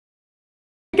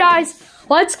guys,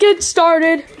 let's get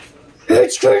started.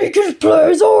 It's Kist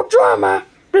Playz all drama.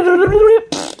 Yo,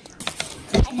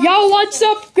 what's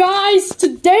up, guys?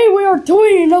 Today we are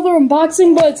doing another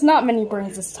unboxing, but it's not mini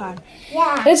brains this time.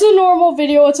 Yeah. It's a normal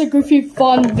video. It's a goofy,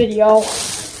 fun video.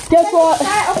 Guess what?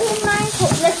 Start opening mine.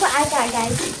 Look what I got,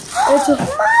 guys. It's a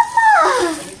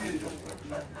Mama!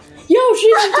 Yo,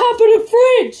 she's on top of the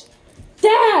fridge.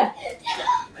 Dad!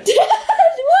 Dad,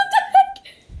 what the heck?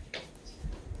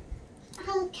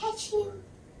 I'll catch you.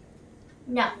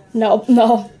 No. No.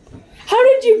 How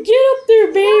did you get up there,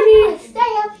 baby? No,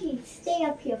 stay up here. Stay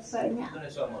up here for now. I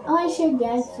want to show you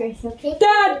guys first, okay?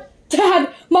 Dad,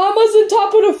 Mama's on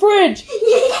top of the fridge.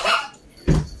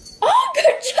 Oh,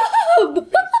 good job.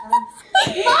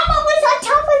 Mama was on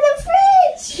top of the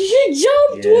fridge. She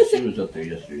jumped Yeah, with she it. was up there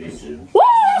yesterday too.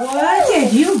 What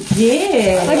did you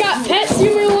get? I got Pet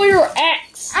Simulator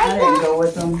X. I didn't go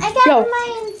with them. I got Yo.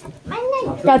 mine.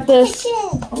 Got this.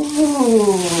 Oh.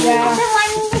 Yeah. I've been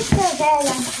wanting this for a very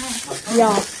long time.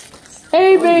 Yeah.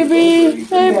 Hey, baby.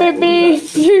 Hey, baby.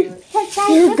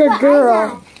 You're a good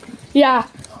girl. Yeah.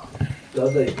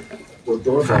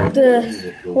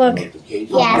 Look.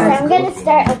 Yeah, so I'm gonna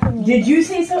start opening. Did you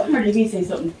say something or did he say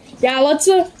something? Yeah, let's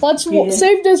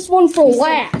save this one for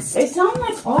last. They sound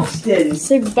like Austin.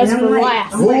 Save the best And for I'm like-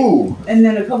 last. I'm like- and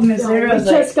then a couple minutes later, I was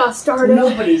We just like, got started.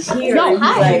 nobody's here. Yo, And he's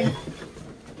hi. like,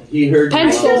 He heard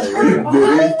Pencil.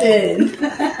 Austin.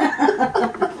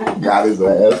 Got his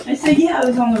ass. I said, yeah, I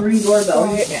was on the ring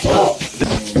doorbell. Oh.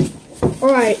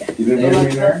 Alright. You didn't hear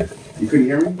me there? You couldn't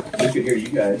hear me? We could hear you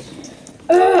guys.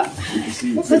 We could see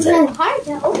you. This is so hard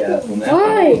to open. Yeah, from that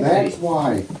Why? That's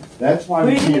why. That's why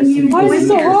we We can't didn't see even- Why is it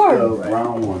so hard? the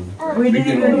brown one. We We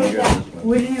didn't can only even, hear this one.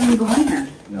 we didn't even go in there.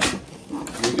 No.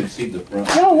 We could see the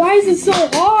front. Yo, why is it so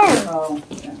hard? Oh.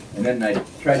 And then I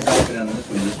tried knocking on this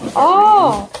one. This one.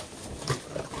 Oh.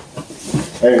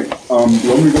 Hey, you want me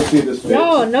to go see this fits?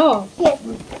 No. Here.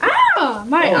 Ah,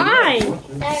 my eye.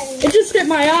 It just hit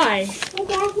my eye.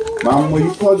 Mom, will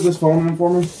you plug this phone in for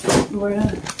me? Where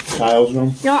at? Kyle's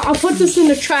room. Yeah, I'll put this in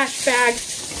the trash bag.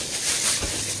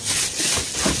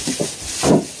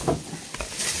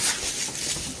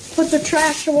 Put the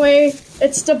trash away.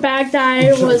 It's the bag that I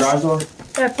Shut the was. garage door.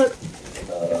 I put. I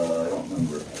don't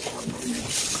remember.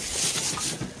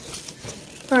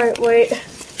 Alright, wait.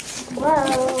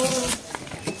 Whoa.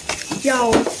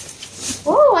 Yo.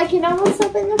 Oh, I can almost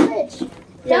open the fridge.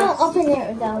 Yeah. Don't open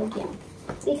it though again.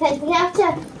 Because we have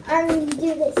to undo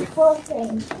this whole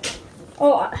thing.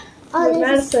 Oh, Oh,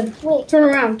 Madison. Wait. Turn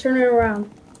it around.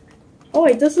 Oh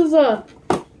wait, this is a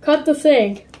cut the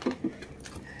thing.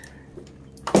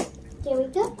 Here we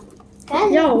go. Got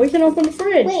it. Yo, we can open the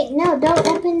fridge. Wait, no, don't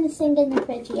open the thing in the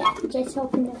fridge yet. Just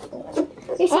open the fridge.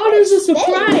 Oh, there's a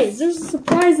surprise. There's a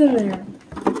surprise in there.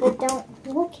 But don't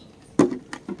look.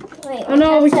 Wait. Oh,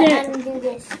 no, we have to can't. Undo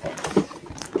this.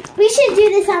 We should do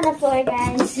this on the floor,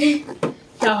 guys.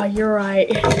 Yeah, you're right.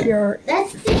 Let's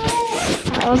do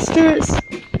it. Let's do it.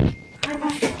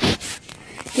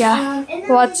 Yeah, And then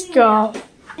let's we do go.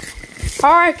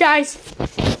 Alright, guys.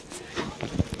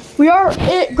 We are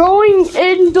going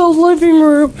in the living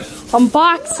room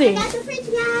unboxing. Got the fridge,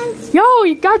 guys. Yo,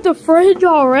 you got the fridge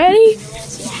already?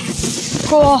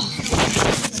 Cool.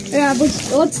 Yeah, but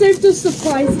let's save the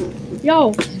surprise.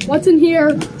 Yo, what's in here?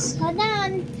 Hold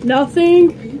on.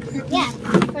 Nothing. Yeah,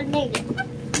 for later.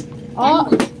 Oh,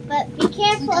 But be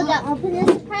careful. Don't open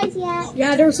the surprise yet.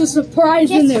 yeah, there's a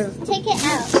surprise in there. Just take it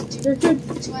out. There's good.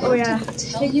 Oh yeah,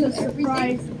 take the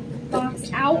surprise box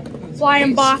out.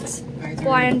 Flying box.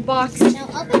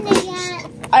 Don't open it yet.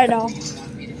 I know.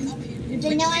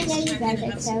 Even though I know you guys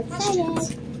are so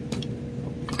excited.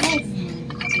 Nice.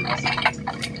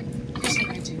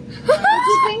 Did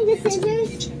you bring the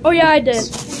scissors? Oh yeah, I did.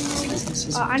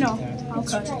 I know. I'll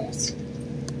cut.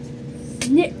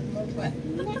 Snip.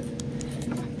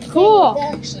 Cool.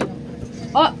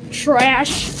 Oh,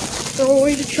 trash. Throw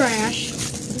away the trash.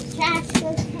 The trash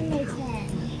goes in the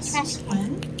trash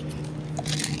can.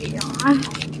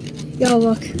 Yo,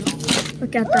 look.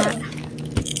 Look at that.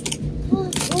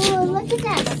 Oh, look at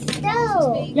that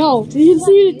stove. Yo, do you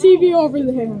see the TV over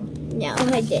there? No,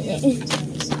 I didn't. Hey,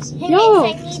 Yo. I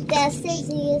need the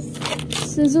scissors.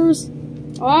 Scissors.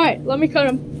 Alright, let me cut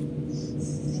them.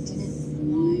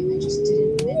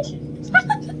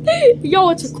 Yo,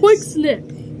 it's a quick snip.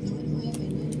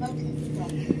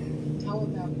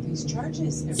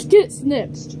 Skit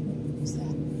snip.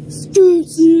 Skit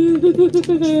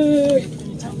snip.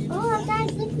 Oh,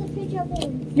 guys, look, the fridge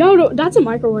open. Yo, no, that's a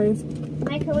microwave.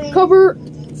 Microwave. Cupboard.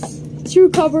 2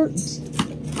 cupboards.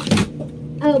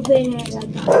 Open it.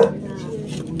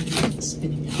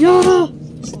 Yo.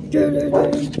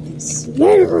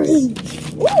 Littering.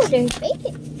 Ooh, there's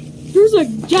bacon. There's a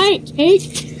giant cake.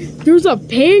 There's a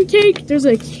pancake. There's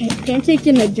a pancake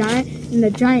in the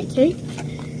giant cake.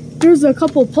 There's a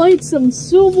couple plates, some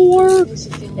silverware,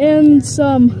 and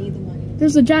some.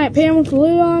 There's a giant pan with a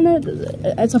lid on it.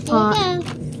 It's a pot.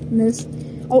 And this.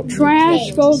 Oh,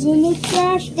 trash goes in the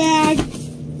trash bag.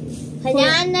 Put it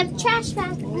on the trash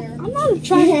bag. I'm not a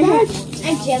trash bag.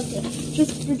 I'm joking.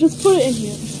 Just put it in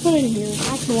here. Just put it in here.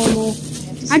 Act normal.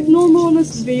 Act normal in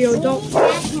this video. Don't.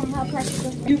 That can help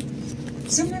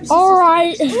us. All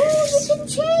right. Ooh, you can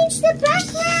change the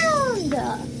background.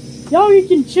 Yo, you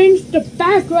can change the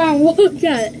background. Look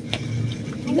at it.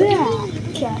 Yeah.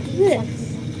 Look at this.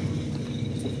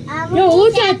 Yo,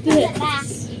 look at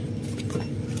this.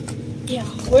 Yeah,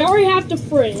 we already have the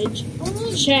fridge.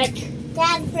 Check.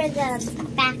 Dad for the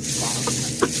back stuff.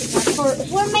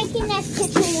 We're making this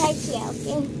kitchen right here,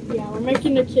 okay? Yeah, we're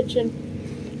making the kitchen.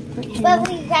 But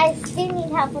we guys do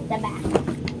need help with the back.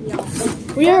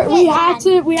 We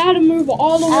had to move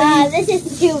all the way. This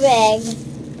is too big.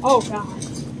 Oh god.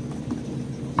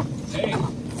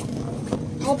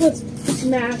 I'll just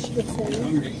smash the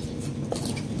thing.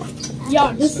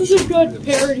 Yeah, this is a good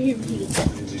parody of pizza.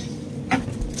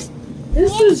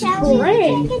 This is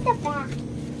great. Look at the back.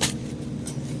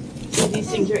 These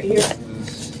things right here.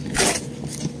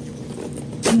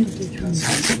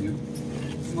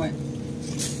 What?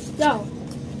 Yo.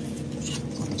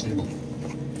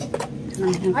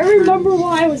 I remember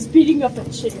when I was beating up a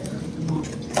chair.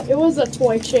 It was a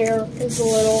toy chair. It was a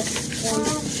little.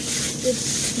 It's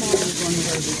small.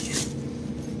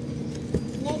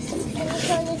 Next, can you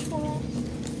throw this away?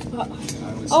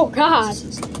 Oh god.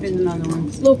 Here's another one.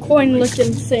 Little coin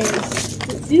looking things.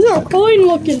 These are coin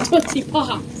looking Tootsie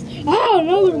Pops. Oh,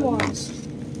 another one.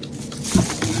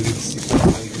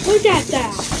 Look at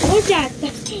that. Look at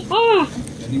that. Ah.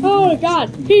 Oh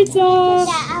god. Pizza. Take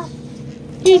that out.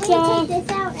 Pizza. Can we take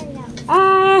this out and no?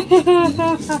 Ah.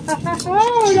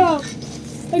 Oh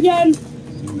no. Again.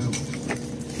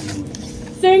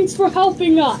 Thanks for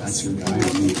helping us. We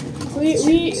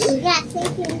Yeah,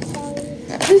 take it.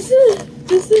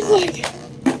 This is like,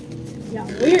 yeah,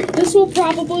 weird. This will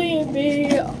probably be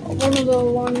one of the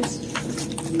ones.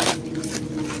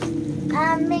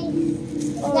 Got a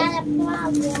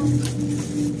problem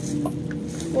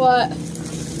What?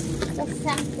 with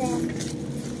something.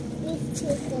 These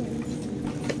two things.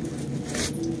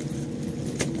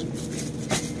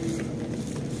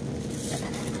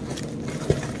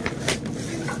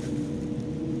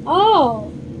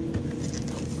 Oh,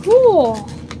 cool.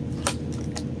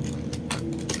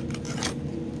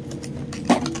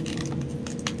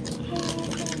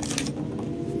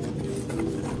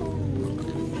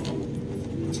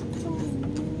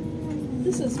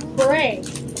 This is great.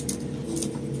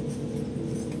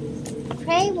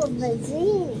 Pray with the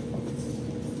Z.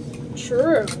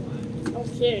 True.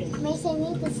 Okay. Mason, I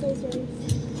need the scissors.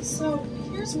 So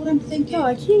here's what I'm thinking No,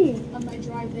 I can't. on my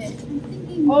drive in. I'm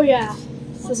thinking. Oh yeah.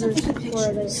 What's Scissors. up with the Where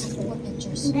are they? pictures? What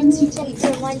pictures? I need them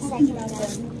for 1 second.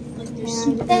 Like there's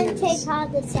And then take all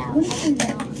this out. What is it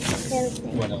now?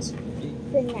 Everything. What else would it be?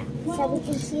 For now. So we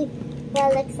can see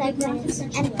what it looks like when it's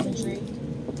Sexual empty. imagery.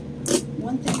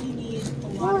 One thing you need a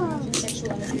lot of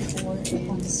sexual imagery for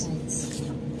is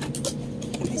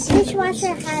The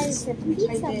dishwasher has the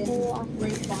pizza bowl,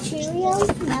 Cheerios,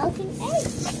 milk, and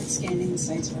eggs. Start scanning the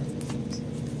sites for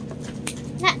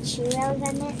Not Cheerios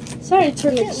in it. Sorry to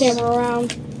turn the camera around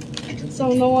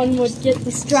so no one would get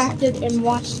distracted and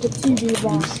watch the TV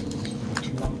while.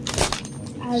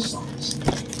 As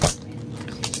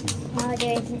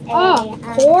Oh,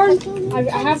 there's an corn. I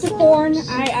have the corn.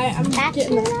 I'm Back to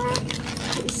getting that.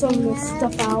 some of this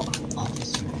stuff out.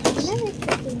 Another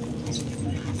cooking.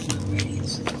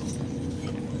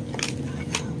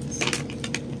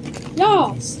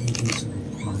 Yo,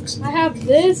 I have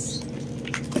this.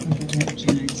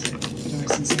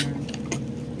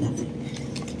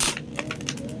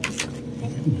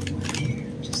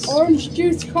 Orange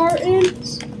juice carton.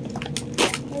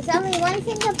 There's only one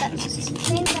thing about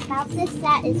this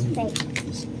that is fake.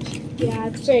 Yeah,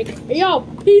 it's fake. Yo,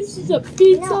 pieces of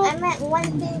pizza. No, I meant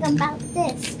one thing about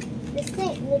this. This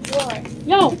thing in the drawer.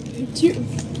 Yo,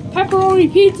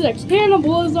 pepperoni pizza,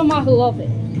 cannibalism. I love it.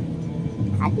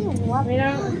 How do you love it?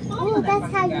 Oh,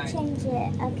 that's how you change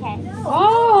it. Okay.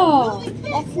 Oh,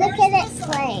 Let's look at it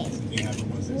plain.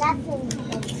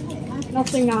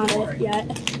 nothing on it yet.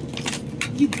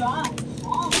 You got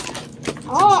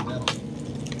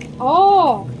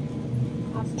Oh,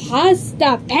 a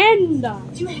pasta panda.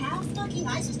 Do you have fucking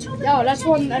ice? Yo, that's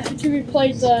one that we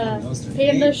played the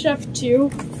Panda Chef 2.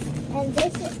 And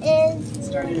this is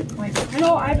started at point. I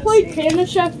know, I played Panda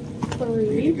Chef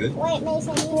 3. Good. Wait,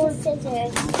 Mason, you need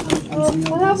scissors.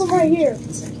 I have them right here.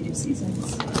 Consecutive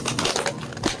seasons.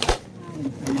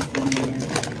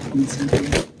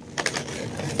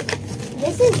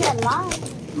 This is a lot.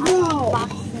 Wow.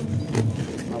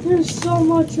 There's so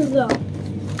much of them.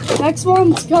 Next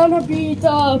one's gonna be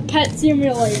the pet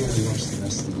simulator.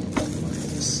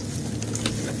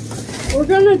 We're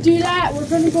gonna do that. We're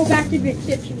gonna go back to the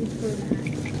kitchen for that.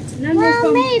 And then Well,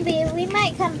 we'll come. maybe. We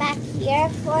might come back here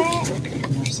for it.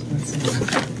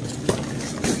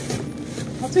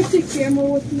 I'll take the camera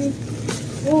with me.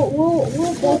 We'll Here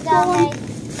both you go go, on. Mike.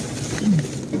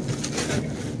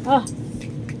 Ah,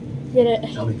 get it.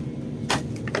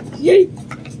 Yeet.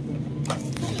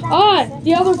 Ah,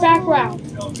 the other background.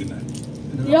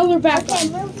 The other Okay,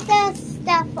 background. move the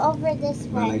stuff over this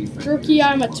way. Turkey,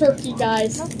 I'm a turkey,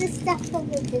 guys. Move the stuff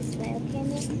over this way, okay,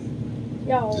 Nick?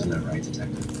 Yo.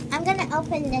 I'm gonna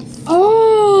open this.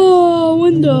 Oh,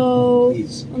 window.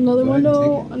 Another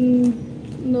window.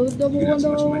 Another double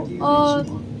window.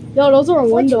 Yo, those are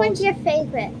Which windows. one's your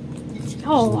favorite?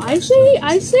 Oh, I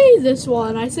say this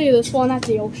one. I say this one at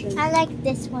the ocean. I like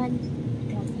this one.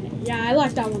 Yeah, I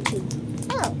like that one too.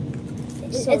 Oh.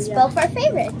 So, It's yeah. both our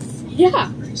favorites. Yeah.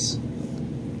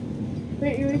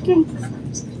 Wait, we can.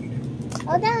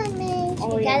 Hold on, Miss.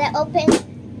 Oh, We yeah. gotta open.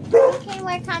 We can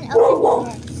work on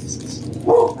opening this.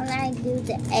 When I do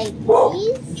the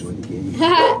eggies.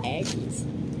 Eggies.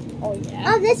 Oh yeah.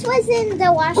 Oh, this was in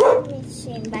the washing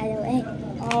machine, by the way.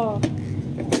 Oh,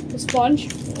 the sponge.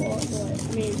 Or what?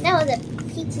 I mean, No, the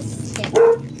pizza stick.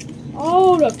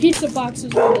 oh, the pizza box is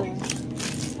in there.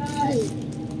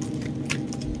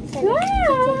 So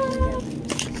Ah.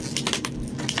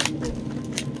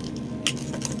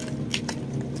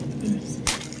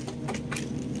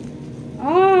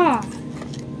 Ah.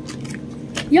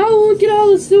 Yo, look at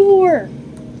all the silverware.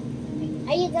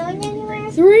 Are you going anywhere?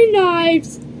 3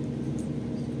 knives.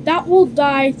 That will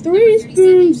die. 3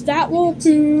 spoons. That will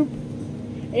poop.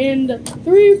 And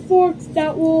 3 forks.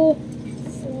 That will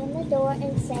Slam the door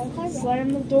and say hello. slam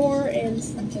the door and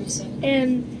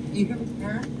You hear with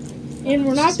her? and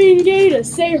we're not being gay to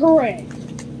say hooray.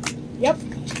 Yep.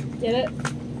 Get it?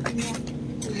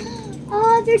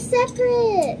 Oh, they're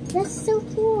separate. That's so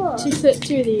cool. Two of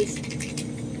these.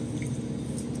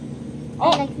 I Oh,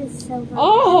 like this silver.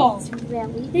 Oh. It's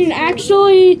really you can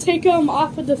actually take them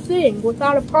off of the thing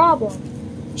without a problem.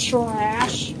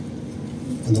 Trash.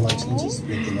 And the light changes.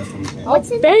 Make the left one can.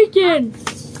 Oh, bacon.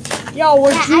 Yo,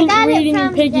 we're Yeah, I got it reading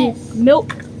from piggy this.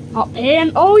 milk. Oh,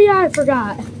 and oh yeah, I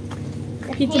forgot.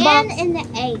 The Pizza pan box. and the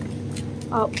egg.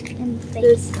 Oh, And bacon.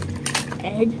 this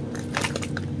egg.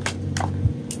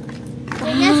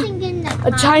 There's nothing in the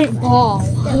A pot. giant ball.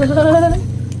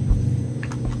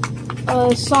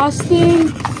 Sauce thing.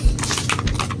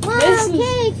 Wow, This is-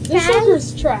 cake, This guys.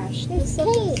 sucker's trash. There's This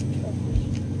sucker's cake.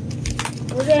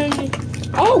 We're gonna.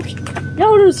 Oh,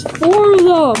 yo, there's 4 of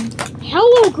them.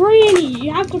 Hello, Granny.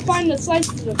 You have to find the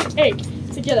slices of cake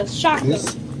to get a shotgun.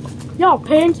 This? Yo,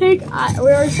 pancake. We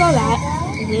already saw that.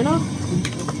 You know.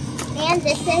 And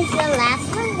this is the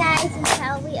last one, guys,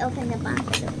 until we open the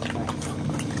box, of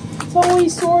course. So we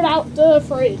sort out the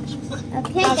fridge.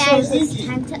 Okay, That's guys, so it's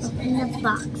time to open the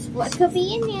box. What could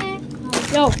be in there?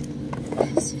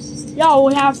 Yo,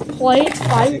 we have plates,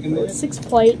 6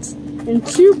 plates, and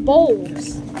 2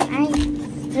 bowls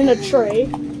in a tray.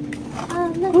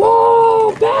 Oh, look.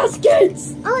 Whoa,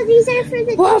 baskets! Oh, these are for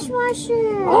the What?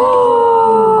 dishwasher.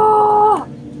 Oh!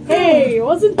 Hey,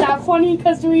 wasn't that funny?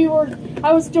 Because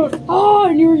I was doing, oh,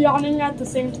 and you were yawning at the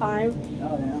same time.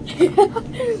 Oh,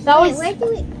 That Wait, was, where do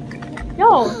we...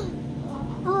 yo.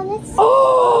 Oh, let's...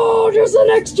 Oh, there's an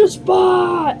extra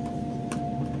spot!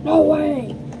 No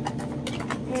way.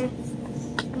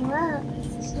 Whoa.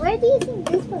 Where do you think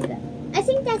this will go? I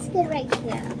think that's good right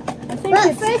here. I think But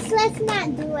it's, first, let's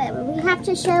not do it. We have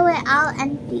to show it all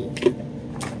empty.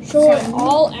 show it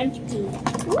all empty.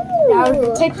 Ooh. Yeah, we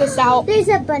can take this out. There's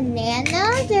a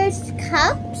banana. There's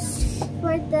cups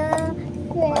for the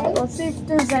fridge. Let's see if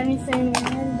there's anything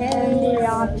in the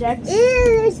objects. Ew,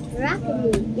 there's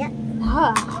broccoli. Yep.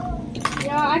 Ah.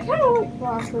 Yeah, I kind of like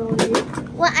broccoli.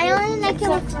 Well, I only like it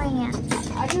with ranch.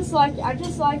 I just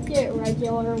like it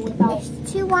regular without.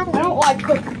 There's 2 water. I don't like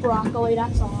cooked broccoli.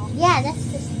 That's all. Yeah, that's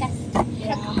disgusting.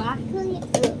 Yeah. Broccoli.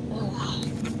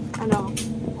 Ugh. I know.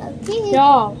 Okay.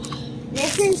 Yo,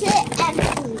 This is it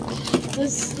empty.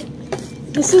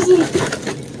 this isn't.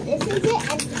 This is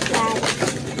it empty,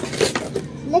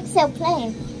 guys. Looks so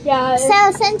plain. Yeah.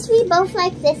 So since we both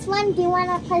like this one, do you want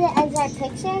to put it as our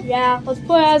picture? Yeah. Let's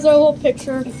put it as our little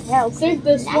picture. No. Save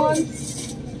this Nice. one.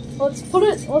 Let's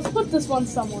put this one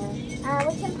somewhere. We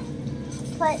can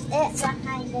put it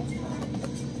behind this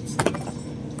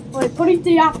one. Wait, put it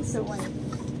the opposite way.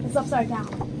 It's upside down.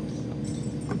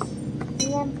 And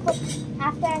then put,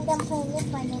 after I'm done putting this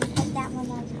one, then put that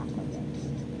one on top of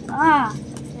it. Ah,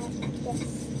 Like this.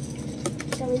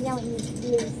 So we don't lose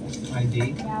it. ID.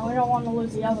 yeah, we don't want to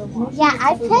lose the other one. Yeah,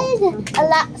 I paid a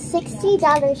lot,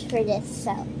 $60 for this,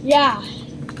 so. Yeah.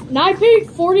 And I paid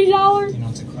 $40. You know,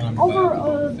 it's a crime. to buy Over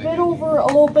a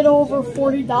little bit over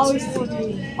 $40 for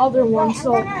the other one. Wait,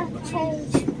 So, I'm gonna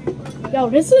change. yo,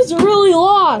 this is really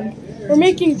long. We're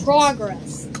making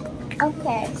progress.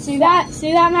 Okay. See that,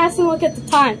 Madison? Look at the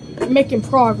time. We're making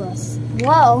progress.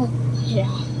 Whoa.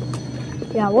 Yeah.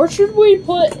 Yeah. Where should we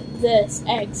put this?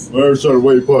 Eggs. Where should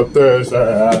we put this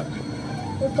at?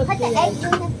 We'll Put the eggs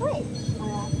in the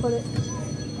fridge. Put it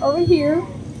over here.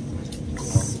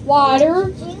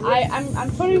 Water.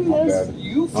 I'm putting this. I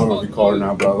don't know if you caught it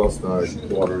now, but I lost the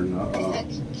water in the.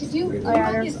 Oh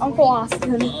yeah, there's Uncle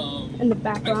Austin in the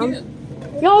background.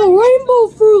 Yo, rainbow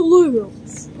Fruit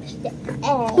Loops.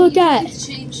 Egg. Look at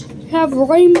it. We have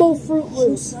rainbow Fruit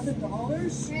Loops.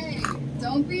 $7? Hey,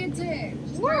 don't be a dick.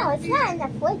 No, it's not in the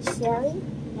fridge, silly.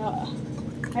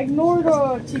 Ignore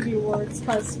the TV words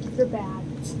because they're bad.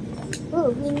 Ooh,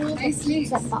 we need a Nice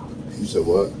pizza sneaks. box. You said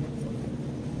what?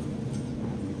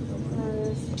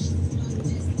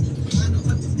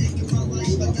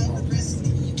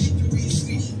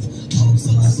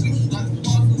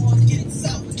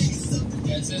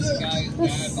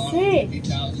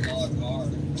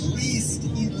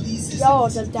 Yo,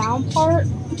 the down part,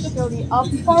 yo, the up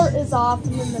part is off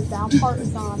and then the down part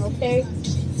is on, okay?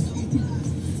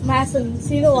 Madison,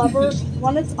 see the lever?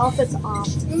 When it's up, it's off.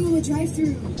 Ooh, a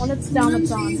drive-through. When it's down,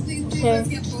 it's on, okay? Let's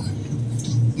get fun.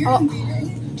 You're Oh. gonna be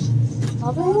right?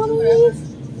 Other one of these?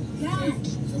 Yeah.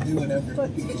 Do whatever. But,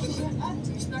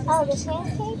 Oh, the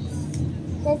pancakes?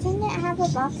 Doesn't it have a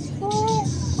box for it?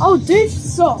 oh, dish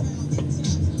soap.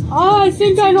 Oh, I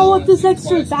think I know what this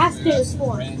extra basket is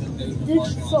for.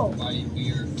 Dish soap.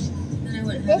 Then I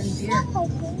wouldn't have This any beer. stuff, I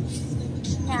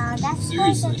think. No, that's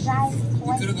Seriously, for the guy's We could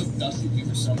plate. have abducted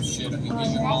you or some shit. I mean,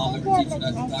 And your I mom think never there's teach you a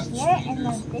that to knife talk to here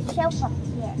and strangers. the soap up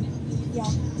here. Yeah.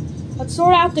 Let's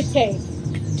sort out the cake.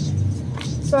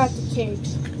 Sort out the cake.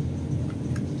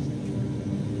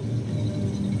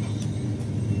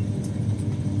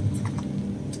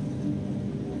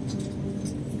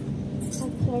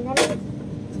 Okay, let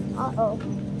me. Uh-oh.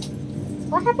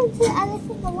 What happened to the other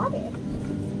thing of water?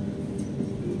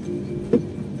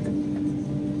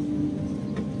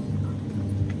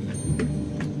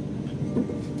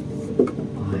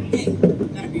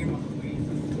 Gotta be your mom.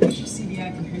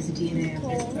 CBI compares the DNA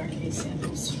evidence with our case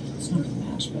samples. It's not a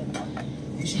match, but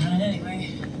they should run it anyway.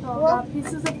 Oh, got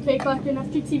pieces of cake like an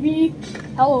FGTV.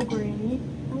 Hello, Granny.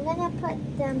 I'm gonna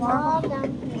put them all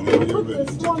down here. Put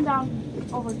this one down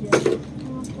over here.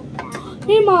 I'm gonna put that.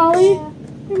 Hey, Molly. there.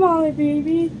 Hey, Molly,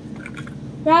 baby.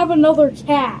 We have another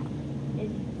cat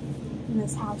in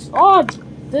this house. Oh,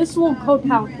 this will cook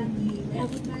out.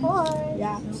 Of course.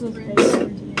 Yeah, this is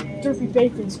bacon. Derpy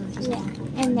bacon.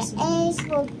 Yeah. And the eggs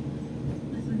will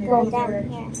go down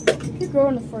here. You could grow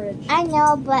in the fridge. I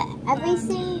know, but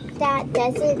everything that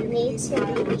doesn't need to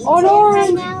be eaten Oh, an right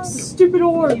orange! now. Stupid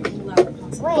orange. Put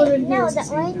it Wait, no, here. the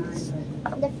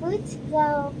orange, the fruits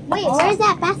go. Wait, where's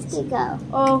that basket go?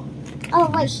 Oh, Oh,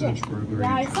 wait, here.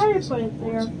 yeah, I started to put it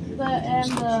there.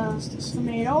 And the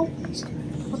tomato.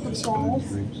 Put the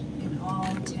balls. In all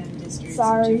 10 districts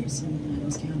Sorry. of Jefferson and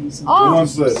Adams counties. Who Oh,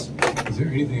 wants this? Is there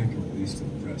anything I can release to the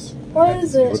press? what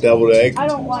is A it? deviled egg? I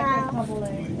don't like a double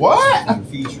egg. What? And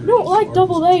features I don't like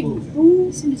double egg. Ooh.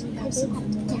 As soon as we have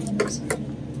something to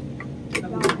tell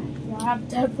them. You have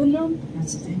dead in them?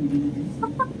 That's the thing, you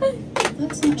know.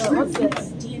 That's not Oh, true. what's this?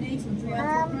 DNA from 3 I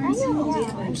out of 4 crimes. don't We know.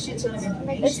 have a shit ton of Like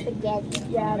information. spaghetti.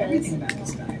 Yeah, it is. Everything about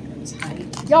this guy. From his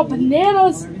height, Yo,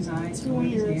 bananas. color of his eyes, Two color of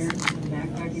his years. hair, the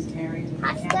backpack he carries, the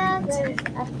Pasta camera goes he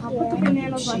up I'll put the here.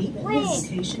 bananas like Shape, this. Wait,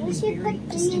 location we is should very put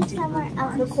these distinctive. somewhere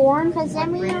else. The corn? Because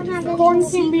then we don't have The corn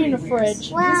any. can be in the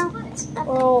fridge. Well,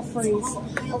 Or it'll freeze.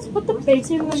 Let's put the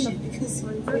bacon in the Because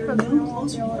freezer we're for no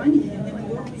closer to finding him than we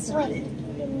were when we started. wait.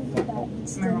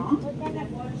 Am I wrong? We're gonna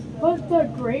Put the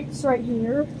grapes right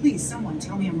here. Please, someone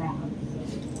tell me I'm wrong.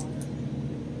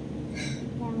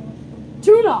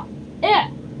 Tuna. Yeah.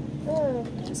 Ooh,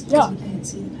 Just Yeah. because we can't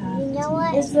see the path. you know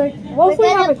what? It's like, what if We're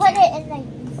we have gonna put a it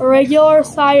in regular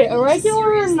side, a regular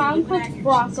Seriously, non-cooked looking at your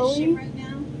broccoli? Jesus shit right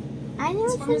now? I As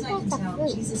don't far think as I can that's a tell,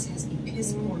 fruit. Jesus has a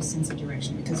piss poor sense of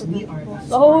direction because we are about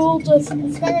So we'll as far as just- we can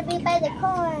It's be gonna be by the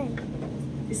corn.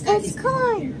 This guy It's is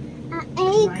corn. here, I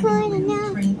ate driving corn away and with now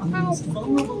preying on the has most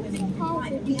vulnerable women in human life.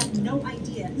 and we have no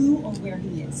idea who or where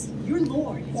he is. Your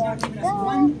Lord has not given us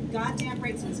one goddamn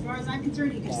break, so as far as I'm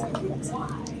concerned, he can just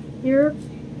why. Here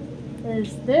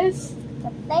is this. The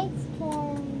plates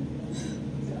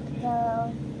can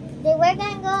go. They were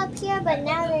gonna go up here, but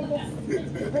now they're just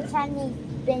pretending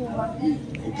spinning one.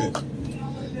 Okay.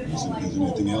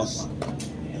 Anything else?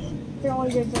 They're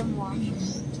only good for one.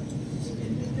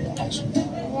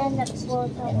 And then the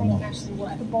bowls are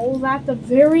like. The bowl's at the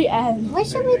very end. Where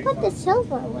should we put the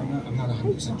silver one? I'm not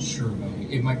 100% sure about it.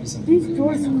 It might be something. These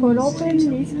doors could open.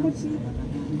 These could be.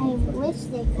 I wish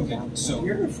they could Okay, open. so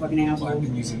You're a fucking asshole. I've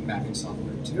been using mapping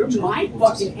software too. You're my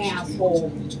fucking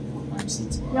asshole.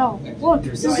 Yo, look,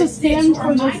 there's a stand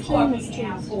for this thing.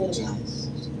 Asshole.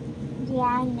 Yeah,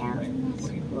 I know. That's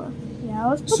cool. Yeah,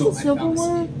 let's put So the I found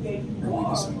silverware. early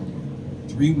this morning.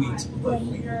 3 weeks before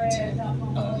we were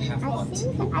half I month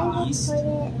think I will east, put it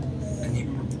and they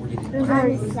reported it There's by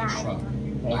already- a truck.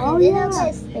 Oh, yeah.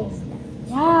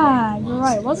 Yeah, you're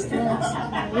right. What's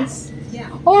this? Yeah.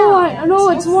 Oh, I know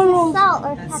it's one of those. Salt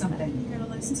or That's pepper. something. You got a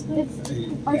license plate?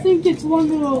 I think it's one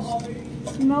of those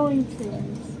smelling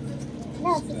things.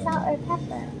 No, it's a salt or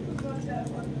pepper.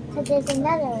 Because there's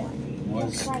another one.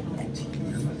 It's like it.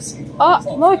 Oh,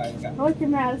 look at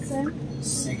Madison.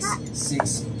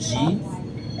 6G.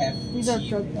 These are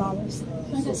drug bottles.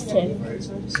 Just kidding.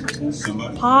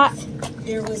 Somebody. Pot.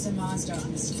 There was a Mazda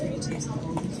on the security tapes in the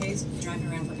holding phase, driving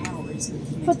around for hours.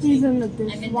 Put these in the I'm in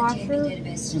the dishwasher.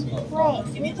 database. Wait,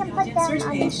 we can put them on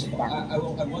the stove. I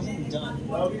wasn't done.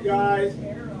 Love you. Bye.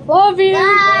 Bye.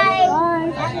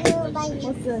 Bye.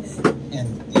 What's this? And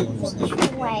the owner's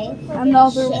name. Wait. And the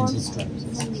other And one. his driver's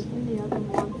license. And the other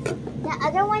one. The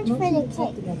other one's for the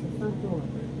cake.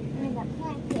 And the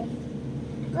pancake.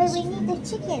 Wait, we need the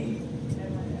chicken.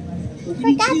 We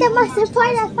forgot the most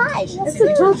important part. It's a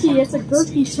turkey. It's a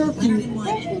gurky turkey. Yeah,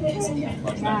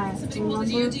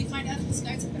 remember? Do you find out if this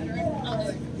guy's a veteran?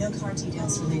 No car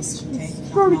details released, okay?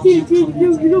 Turkey. Sorry,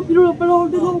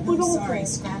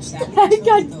 scratch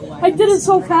that. I did it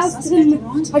so fast and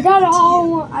I got it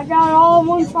all in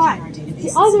one try.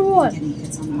 The other one.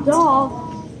 Duh.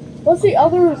 What's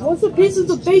the pieces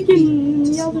of bacon and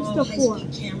the other stuff for?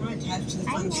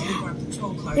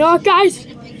 You know what, guys?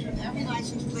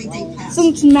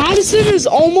 Since Madison is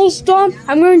almost done,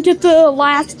 I'm going to get the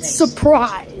last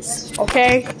surprise,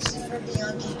 okay?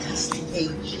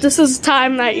 This is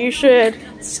time that you should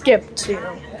skip to.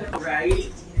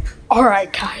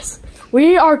 Alright, guys.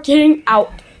 We are getting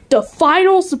out the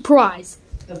final surprise.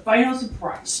 The final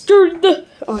surprise.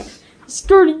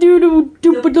 Skirty doo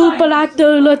doo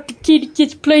let the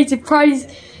kids play surprise.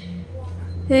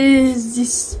 Is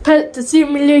this pet the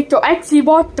simulator actually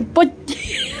want the butt?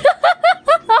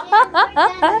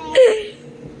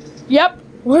 Yep,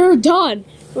 we're done.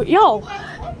 Yo.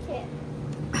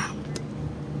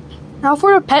 Now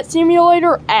for the Pet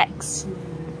Simulator X.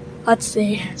 Let's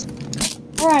see.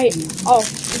 Alright. Oh,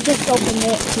 we just opened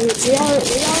it. We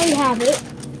already have it.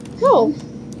 No.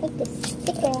 Take the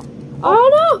sticker. Oh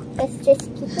no. Let's just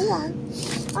keep it on.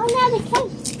 Oh, now the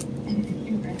cake.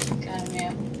 God,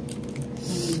 man.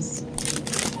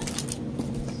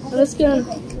 Let's go.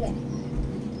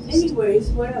 Anyways,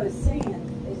 what I was saying is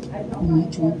I don't My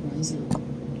driver is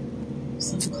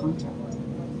such a contract.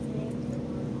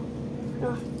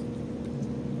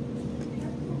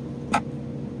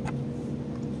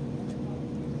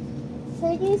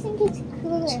 So do you think it's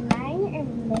cooler, mine or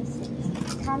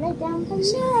Missy's? Comment down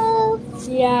below.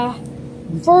 Yeah.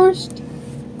 First,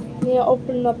 we need to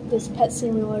open up this Pet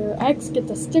Simulator X, get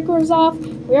the stickers off.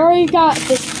 We already got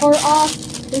this part off.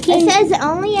 It says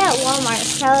only at Walmart.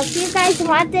 So if you guys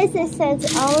want this, it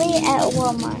says only at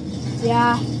Walmart.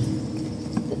 Yeah.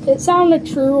 It sounded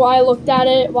true. I looked at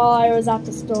it while I was at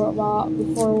the store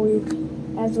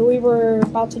as we were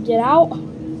about to get out.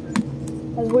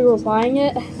 As we were buying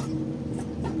it.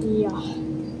 Yeah.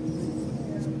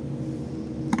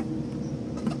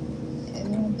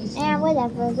 And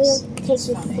whatever, we'll take the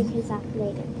stickers off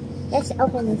later. Let's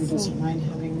open this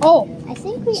thing. Oh, I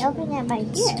think we open it by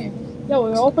here. yeah,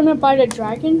 we open it by the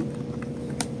dragon.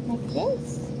 Like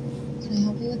this. Can I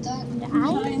help you with that? The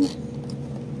eye.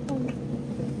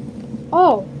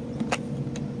 Oh.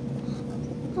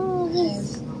 Oh, I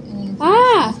this. have an interview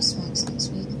Ah! with Office next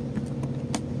week.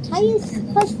 How are you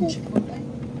supposed to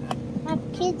have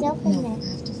kids No, open I it?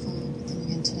 have to follow with them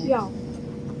again today. Yeah.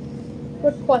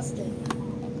 Requested.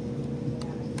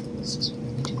 This is where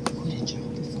we do a Quidditch job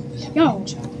before we have Yo. a new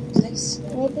job in place.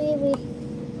 Maybe we.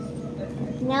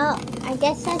 No, I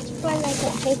guess that's for like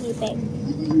a piggy bank.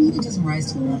 It doesn't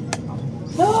rise to the level.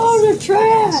 Oh, the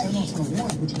trash! Sign off on a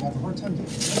warrant, but you have a hard time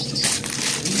getting justice.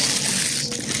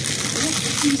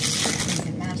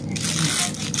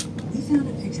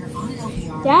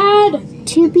 Dad!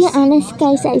 To be honest,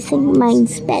 guys, I think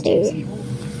mine's better.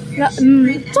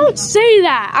 Don't say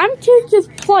that. I'm Kist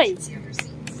Playz.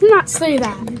 Do not say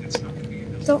that.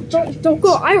 Don't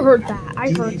go. I heard that.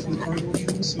 I heard that.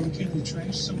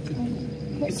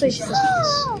 Don't say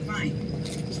that.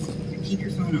 Fine. Keep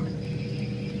your phone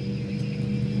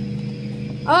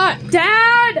on.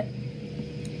 Dad!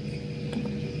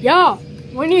 Yo,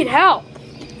 we need help.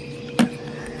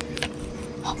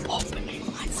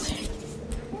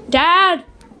 Dad!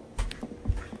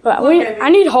 I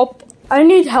need help. I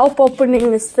need help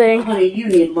opening this thing. Honey, you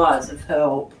need lots of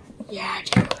help. Yeah, I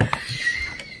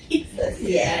do.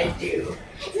 Yeah, I do.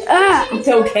 It's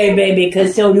okay, baby,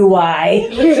 because so do I.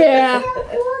 Yeah.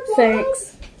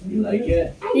 Thanks. You like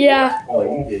it? Yeah. Oh,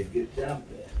 you did good job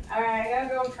there. Alright, I gotta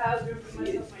go and pass for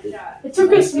myself my shot. It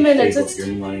took us minutes. Save up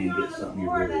your money and get something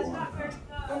you really want.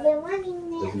 I've been wanting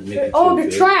this. Doesn't make it Oh, so the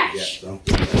good, trash. you got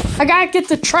something. I gotta get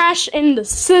the trash and the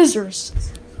scissors.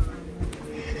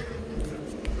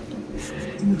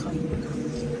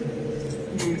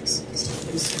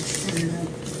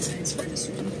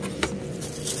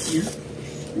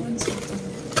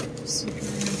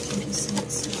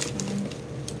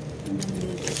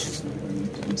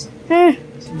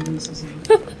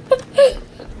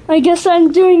 I guess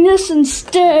I'm doing this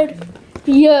instead.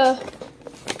 Yeah.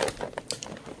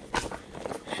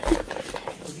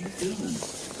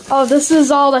 Oh, this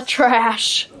is all the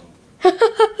trash.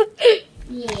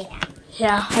 Yeah.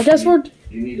 Yeah, I guess we're...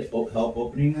 You need help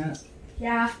opening that?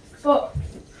 Yeah, but...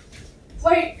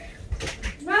 Wait.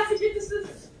 Matthew, get the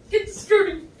scissors. Get the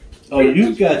skirting. Oh,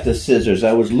 you got the scissors.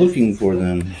 I was looking for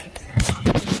them.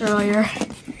 Earlier.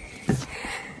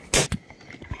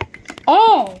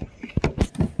 Oh!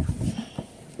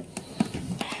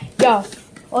 Yo,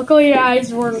 luckily your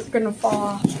eyes weren't gonna fall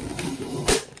off.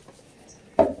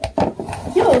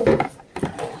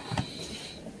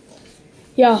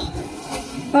 Yo!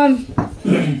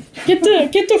 Get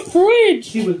the fridge!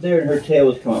 She was there and her tail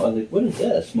was coming out. I was like, what is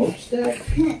that, a smokestack?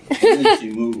 And then she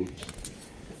moved.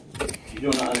 You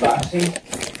doing an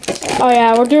unboxing? Oh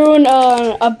yeah, we're doing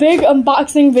a big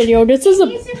unboxing video. This is a...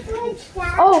 Here's the fridge,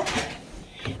 Dad.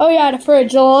 Oh yeah, the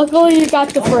fridge. Luckily you got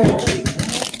the fridge.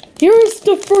 Here's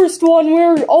the first one.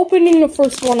 We're opening the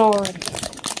first one already.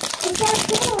 It's so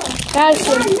cool. That's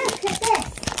Dad, it. look at this.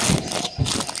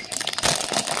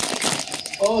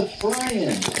 Oh, it's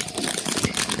Brian.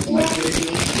 My baby.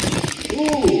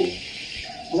 Ooh,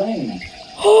 flame.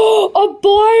 Oh, a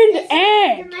blind The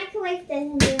egg. microwave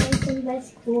doesn't do anything, but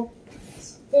it's cool.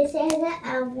 This is the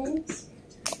oven.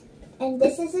 And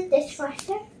this is a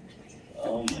dishwasher.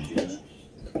 Oh my goodness.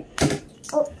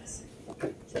 Oh.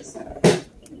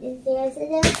 There's a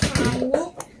little cabinet. I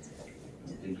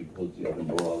think you closed the oven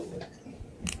door all the way.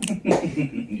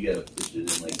 You gotta push it in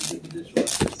like you did the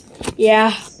dishwasher.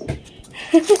 Yeah.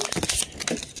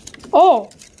 Oh.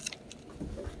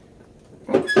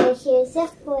 Okay, here's the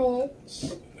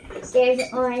fridge. There's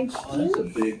orange Oh, that's a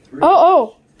juice. big fridge.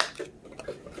 Oh.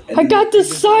 And I then got the you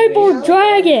put cyborg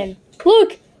dragon.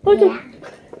 Look. Look Yeah.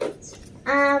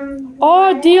 at.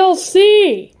 Oh,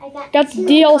 DLC. I Got the two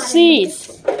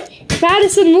DLCs. buttons.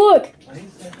 Madison, look.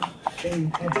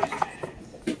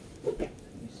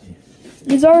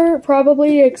 These are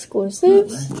probably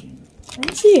exclusives. Let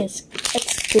me see.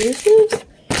 Exclusives?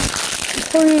 I'm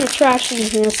putting the trash in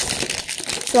here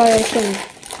so I can...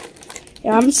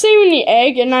 Yeah, I'm saving the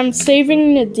egg and I'm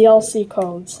saving the DLC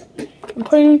codes. I'm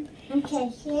putting... Okay,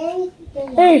 here's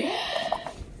the Hey!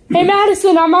 Hey,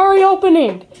 Madison, I'm already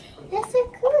opening. That's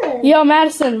so cool. Yo,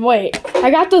 Madison, wait. I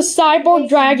got the cyborg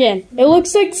dragon. It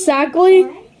looks exactly...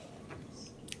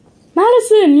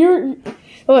 Madison, you're...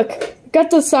 Look, I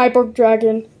got the cyborg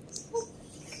dragon.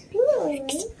 Cool,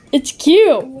 right? It's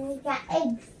cute. And then we got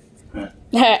eggs.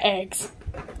 Eggs.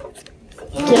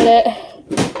 Get it?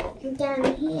 And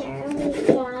down here we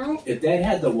got... If that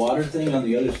had the water thing on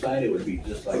the other side, it would be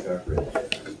just like our fridge.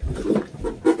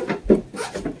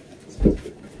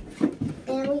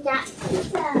 And we got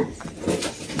pizza.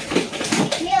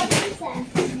 Real pizza.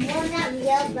 Well, not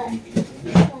real, but pizza.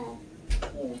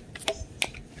 Here.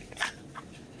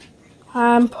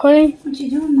 I'm putting... What you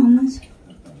doing, mamas?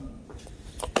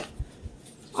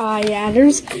 yeah,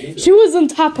 she was on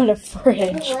top of the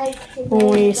fridge when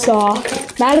we saw.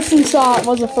 Madison saw it,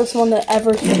 was the first one to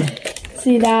ever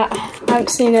see that. I haven't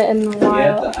seen it in a You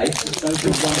while. have the ice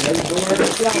dispensers on every door?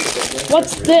 Yeah.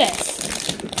 What's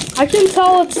this? I can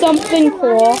tell it's something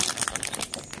cool.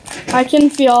 I can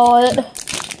feel it.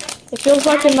 It feels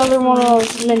like another one of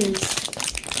those minis.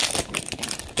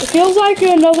 It feels like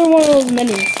another one of those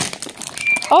minis.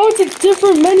 Oh, it's a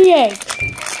different mini egg.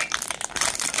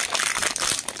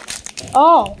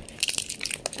 Oh.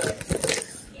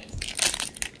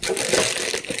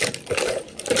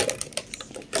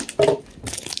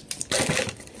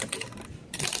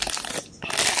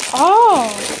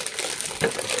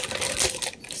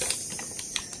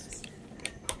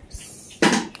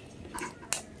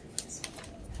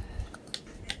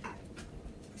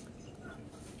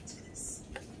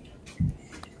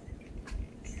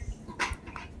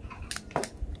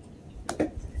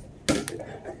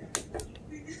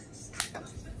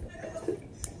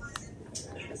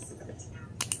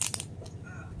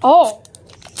 Oh,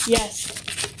 yes.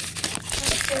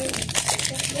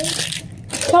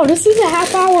 Oh, this is a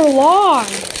half hour long.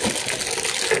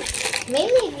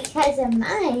 Maybe because of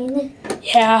mine.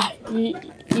 Yeah,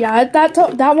 yeah.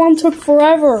 That one took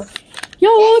forever. Yo,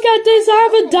 look at this! I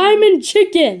have a diamond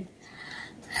chicken.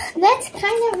 That's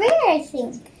kind of rare, I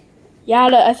think. Yeah,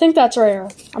 I think that's rare.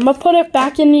 I'm gonna put it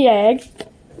back in the egg.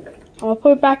 I'm gonna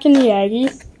put it back in the eggie.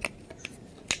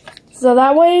 So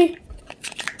that way,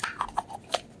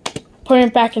 put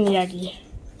it back in the eggie.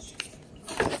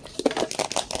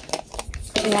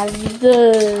 Yeah,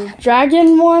 the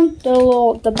dragon one,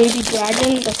 the baby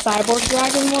dragon, the cyborg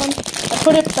dragon one, I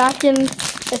put it back in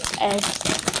its egg.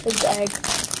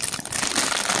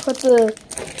 Put the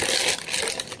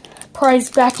prize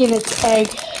back in its egg.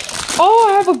 Oh,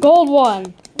 I have a gold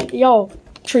one. Yo,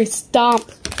 tree stomp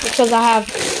because of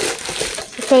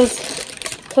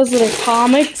the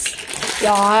comics.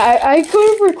 Yeah, I could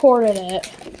have recorded it.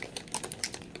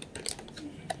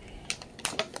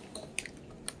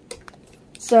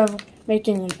 Instead of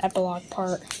making an epilogue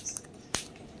part.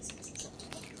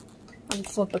 I'm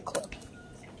flip a clip.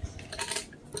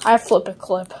 I flip a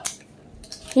clip.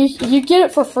 You get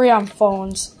it for free on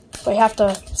phones, but you have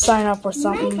to sign up or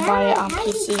something and buy it on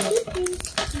PC.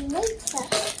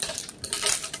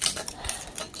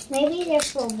 Maybe they're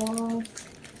for balls.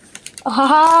 Ha ha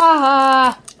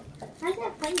ha! How's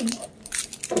that funny?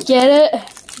 Get it?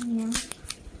 Yeah.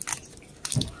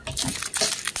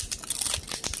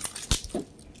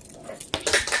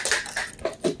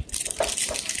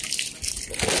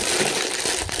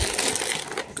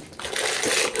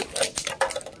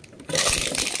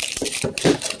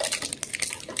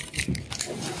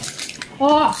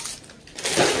 Oh!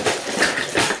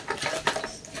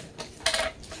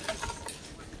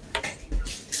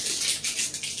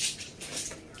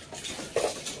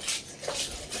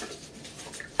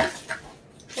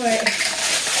 Wait.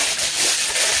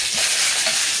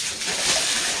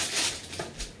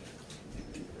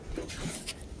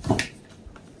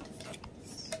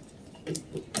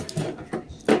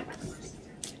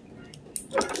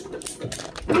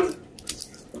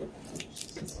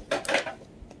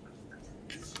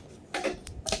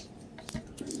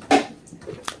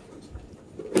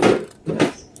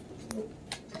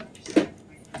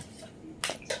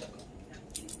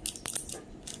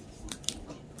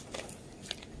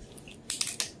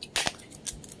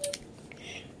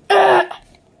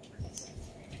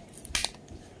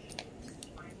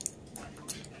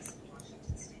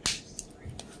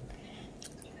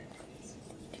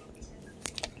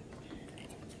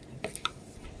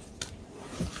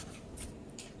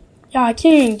 Yeah, I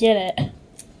can't even get it.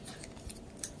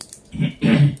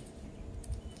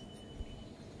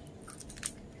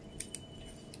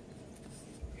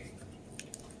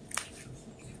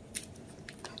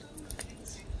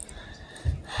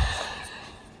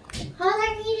 All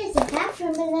I need is a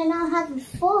bathroom and then I'll have a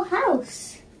full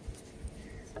house.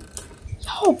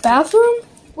 Yo, bathroom?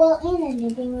 Well, in a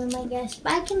living room, I guess.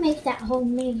 But I can make that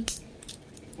homemade.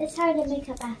 It's hard to make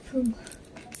a bathroom.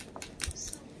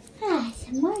 Ah,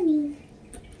 it's morning.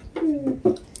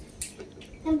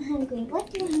 I'm hungry.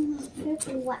 What do I want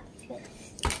for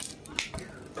breakfast?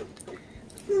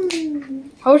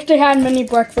 I wish they had mini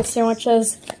breakfast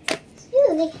sandwiches.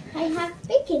 Ooh, I have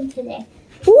bacon today.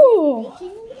 Ooh!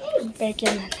 Bacon and eggs.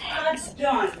 Bacon. God's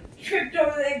done. Tripped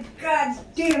over that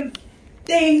goddamn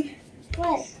thing.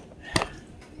 What?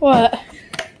 What?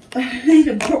 I think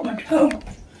I broke my toe.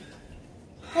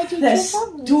 What did you That trip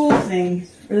over? stool thing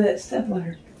for that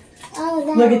stepladder. Oh,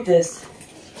 that. Look at this.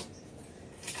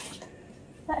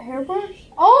 That hairbrush?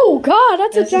 Oh God,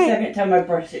 that's That's a the giant. second time I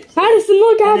brushed it. Madison,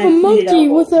 look, I have a And I cleaned it monkey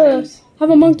out with both a. times. I have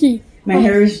a monkey. My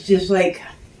hair is just like.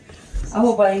 I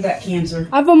hope I ain't got cancer.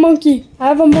 I have a monkey. I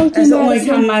have a monkey. That's the only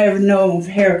Madison. time I ever know of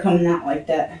hair coming out like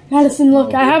that. Madison,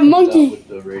 look, I have a monkey. With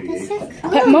the That's radiation. so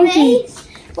cool, Pet monkey. Ray.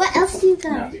 What else do you Not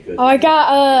got? because Oh, I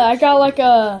got like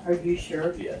a Are you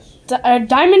sure? yes.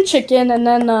 diamond chicken and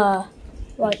then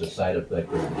It's a side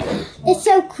effect of It's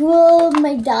so cool.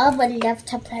 My dog would love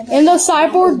to play with and a it.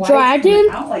 cyborg Why is it dragon,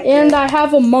 coming out like and that? I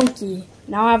have a monkey.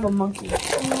 Now I have a monkey.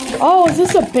 Oh, is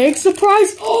this a big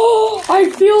surprise? Oh,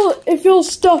 it feels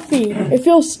stuffy. It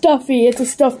feels stuffy. It's a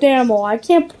stuffed animal. I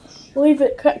can't believe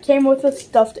it came with a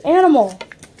stuffed animal.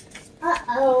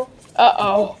 Uh-oh.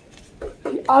 Uh-oh.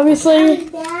 Obviously,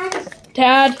 Dad,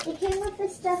 Dad, it came with a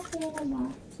stuffed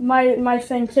animal. my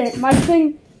thing came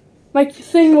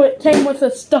with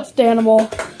a stuffed animal.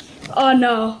 Oh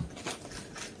no.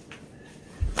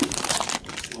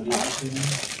 What do you do?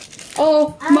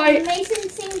 Oh my.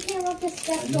 Mason's thing came with a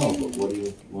stuffed I know, animal. but what do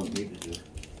you want me to do?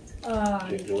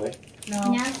 Take it away?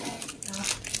 No. No.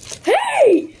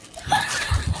 Hey!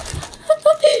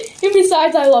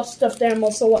 besides, I love stuffed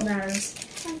animals, so what matters?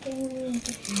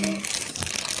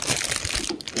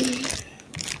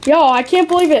 Yo, I can't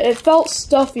believe it. It felt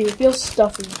stuffy. It feels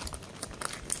stuffy.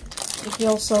 It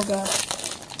feels so good.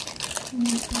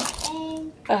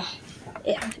 Yeah.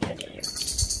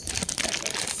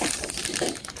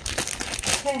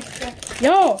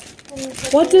 Yo,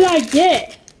 what did I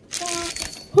get?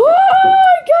 Oh,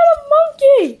 I got a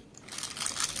monkey!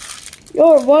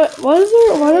 Yo, what is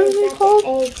it? What are they called?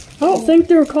 I don't think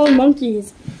they're called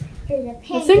monkeys.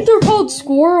 I think they're called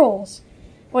squirrels.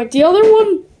 Wait, the other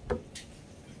one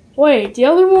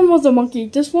was a monkey.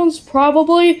 This one's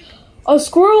probably a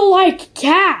squirrel-like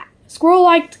cat.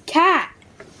 Squirrel-like cat.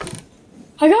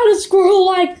 I got a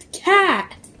squirrel-like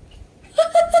cat.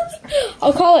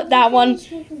 I'll call it that one,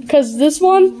 because this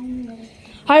one,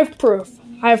 I have proof.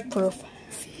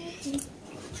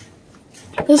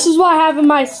 This is what I have in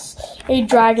my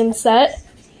dragon set,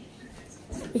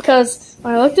 because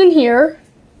when I looked in here,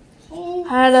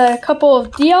 I had a couple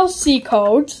of DLC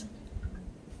codes,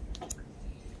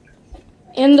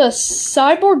 and the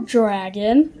cyborg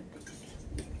dragon,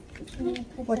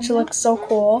 which looks so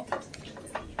cool.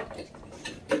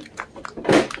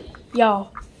 Yo,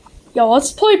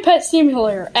 let's play Pet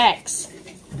Simulator X.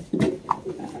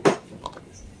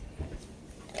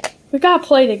 We gotta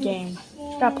play the game.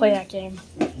 We gotta play that game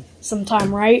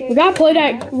sometime, right? We gotta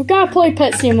play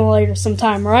Pet Simulator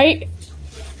sometime, right?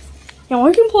 Yeah,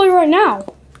 we can play right now.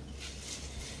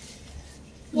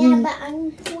 Yeah, but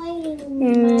I'm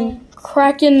playing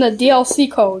cracking the DLC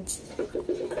codes.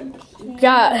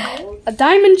 Got a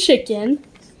diamond chicken.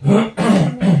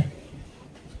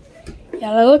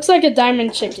 Yeah, that looks like a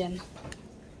diamond chicken.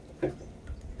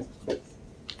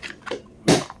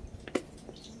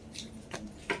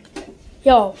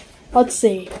 Yo, let's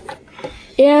see.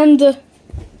 And,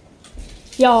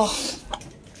 yo.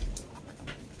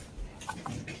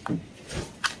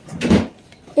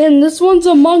 And this one's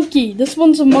a monkey.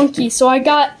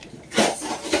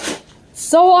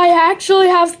 So I actually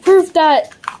have proof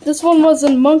that this one was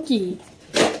a monkey.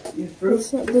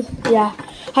 Yeah.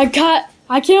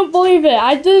 I can't believe it.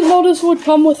 I didn't know this would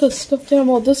come with a stuffed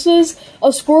animal. This is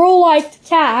a squirrel-like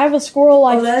cat. I have a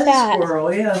squirrel-like cat. Oh, that's a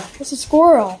squirrel, yeah. It's a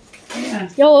squirrel. Yeah.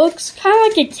 Yo, it looks kind of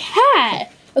like a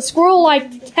cat. A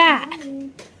squirrel-like cat.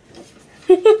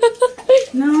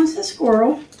 No, it's a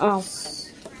squirrel. Oh.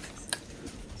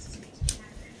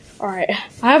 Alright.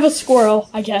 I have a squirrel,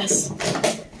 I guess.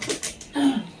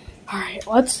 Alright,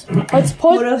 let's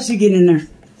put... What else you get in there?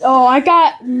 Oh, I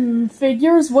got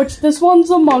figures, which this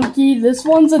one's a monkey, this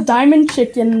one's a diamond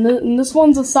chicken, and this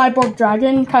one's a cyborg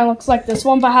dragon. Kind of looks like this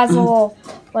one, but has a little,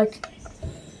 like,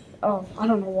 oh, I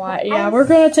don't know why. Yeah, we're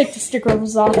going to take the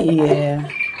stickers off. Yeah.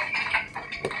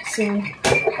 Soon.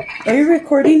 Are you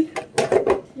recording?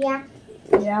 Yeah.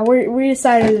 Yeah, we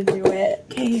decided to do it.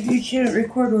 Okay, you shouldn't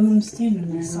record when I'm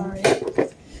standing there.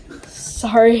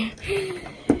 Sorry.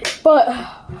 But...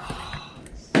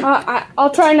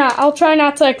 I'll try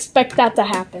not to expect that to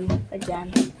happen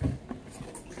again.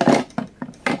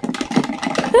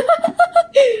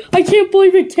 I can't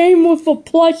believe it came with a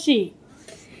plushie.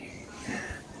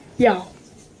 Yo.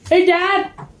 Hey,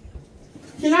 Dad.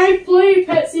 Can I play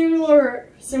Pet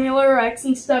Simulator X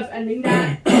instead of ending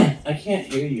that? I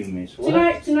can't hear you, Miss.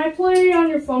 What? Can I play on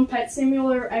your phone Pet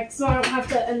Simulator X so I don't have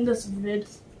to end this vid?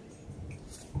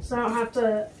 So I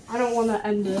don't want to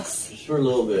end this. Just for a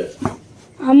little bit.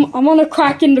 I'm gonna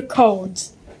crack into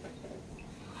codes.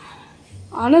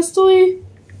 Honestly.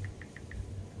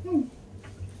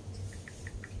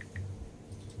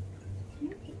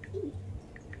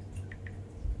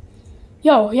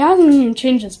 Yo, he hasn't even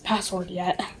changed his password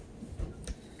yet.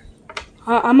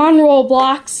 I'm on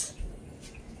Roblox.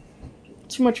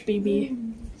 Too much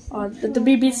BB. The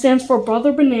BB stands for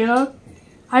Brother Banana.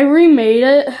 I remade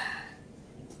it.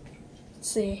 Let's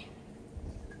see.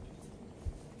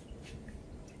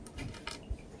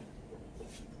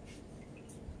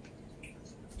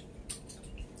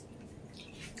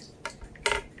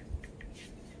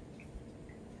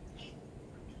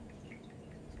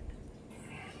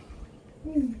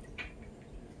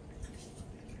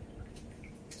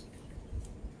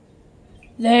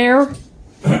 There.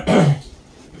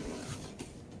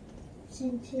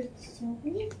 Since it's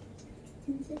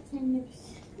end of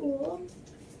school,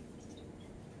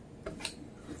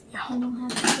 I don't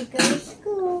have to go to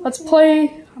school. Let's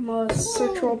play. I'm gonna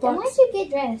search Then Roblox. why'd you get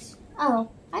dressed?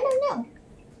 Oh, I don't know.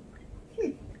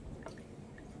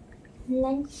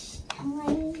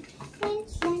 Lunchtime.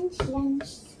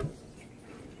 Lunch.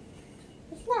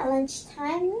 It's not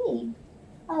lunchtime. Read.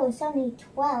 Oh, it's only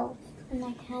 12. And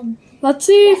I can. Let's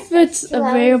see if it's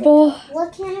available. Well,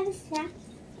 can I have a snack?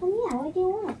 yeah, what do you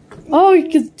want? Oh,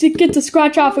 to get the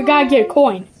scratch off, we gotta get a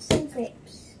coin. Some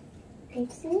grapes.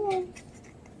 Grapes here.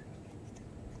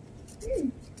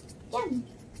 Yum.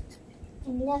 I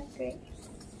love grapes.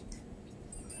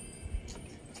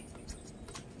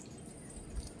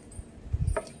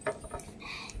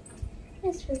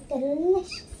 This was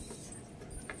delicious.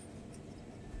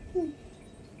 I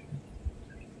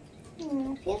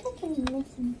feel like I'm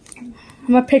missing something. I'm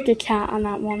gonna pick a cat on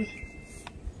that one.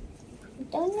 I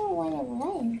don't know what it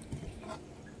was.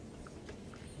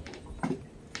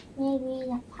 Maybe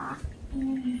a pot.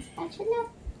 That's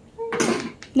enough.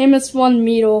 Name this one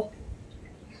Meadle.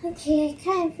 Okay, I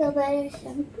kind of feel better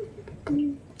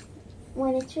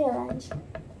when it's realized.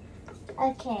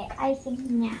 Okay, I think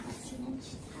now it's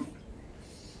lunchtime.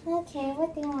 Okay,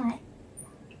 what do you want?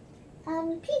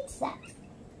 Pizza.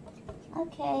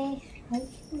 Okay, I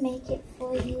can make it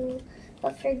for you.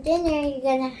 But for dinner, you're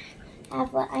gonna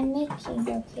have what I'm making,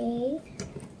 okay?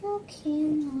 Okay,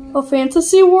 Mom. Oh,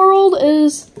 Fantasy World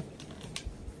is...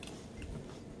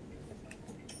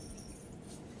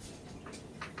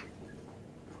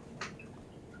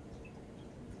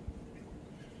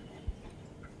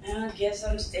 I guess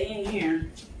I'm staying here.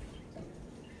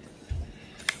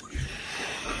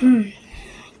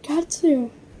 Got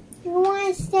to. You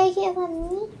want to stay here with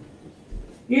me?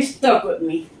 You're stuck with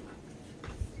me.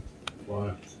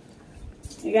 Why?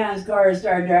 The guy in his car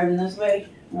started driving this way.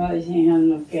 Well, he ain't have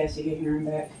enough gas to get here and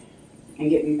back. And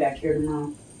get me back here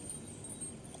tomorrow.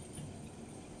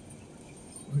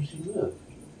 Where's she live?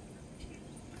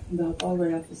 About all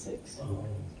right off the 6. Oh.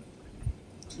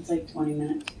 It's like 20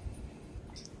 minutes.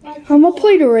 I'm gonna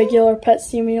play the regular Pet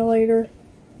Simulator.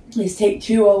 Just take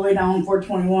 2 all the way down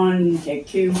 421 and take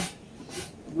 2.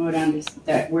 Go down to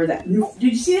that where that new,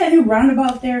 did you see that new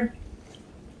roundabout there?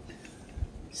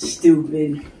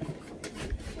 Stupid.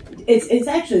 It's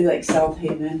actually like South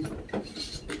Haven.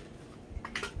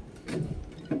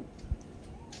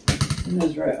 And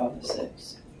it's right off the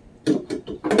 6.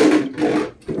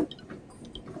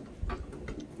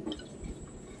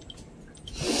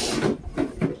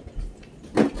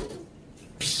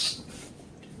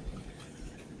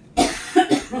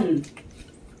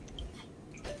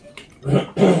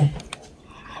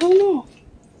 I don't know.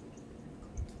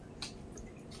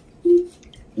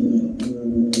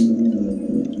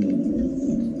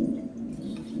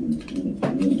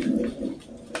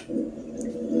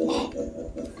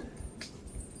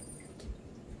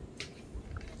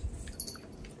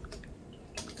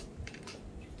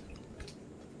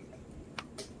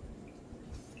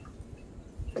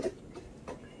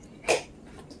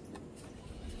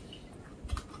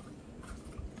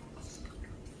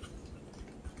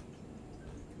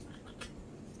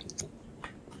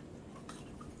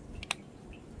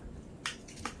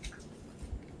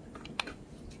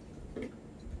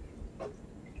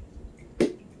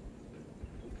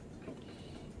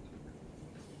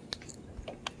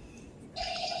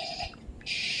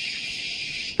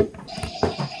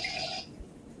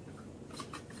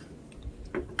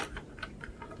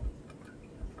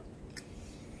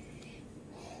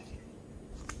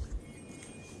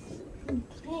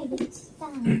 Okay, it's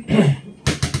done.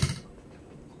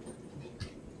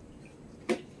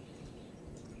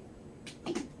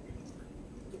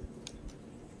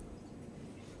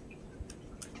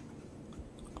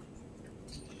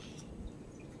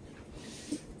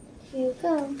 Here you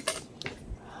go.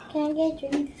 Can I get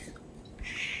drinks?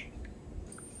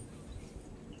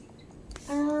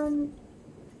 You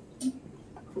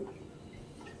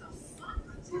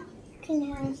can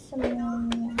have some more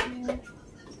water.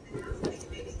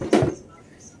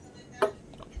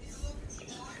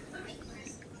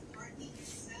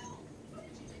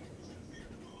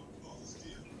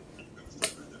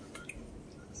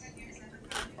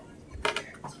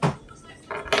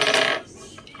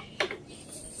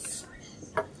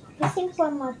 I think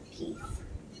one more piece.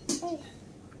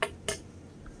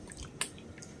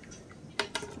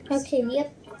 Okay,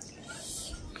 yep.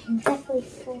 I'm definitely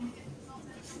full.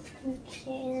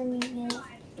 Okay, let me get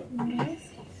this.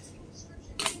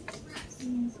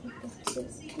 Put the 2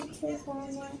 pieces on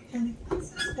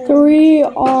it. 3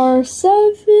 are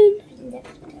 7.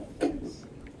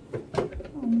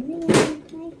 Oh man,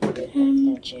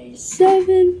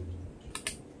 MJ7.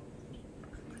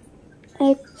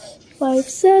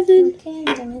 X57. okay,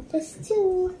 I'm done with this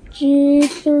too.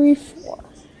 G34.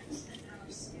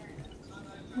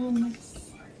 And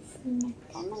it's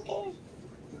time again.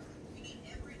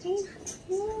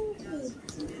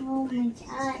 Oh my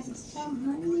god, I'm so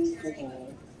hungry today.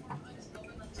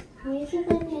 Where's the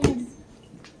banana?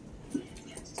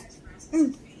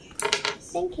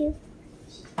 Thank you.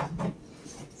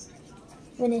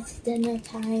 when it's dinner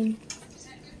time.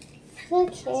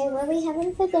 Okay, what are we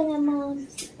having for dinner, Mom?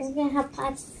 We're gonna have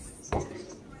pasta.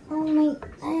 Oh my,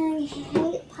 I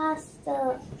hate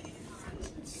pasta.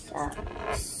 It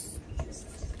sucks.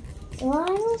 Well, I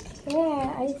don't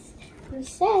care. You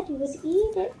said you would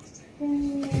eat it.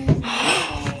 I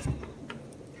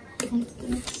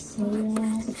didn't say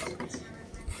that.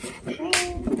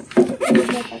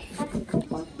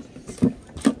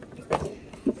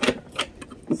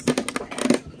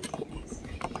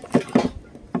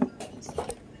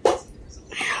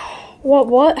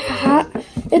 What?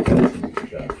 It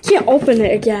can't open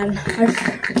it again.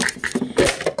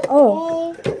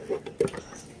 Oh.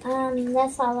 Okay.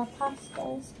 That's all the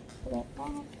pastas. Put it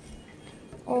back.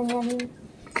 And then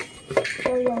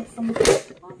show you some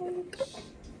cabbage.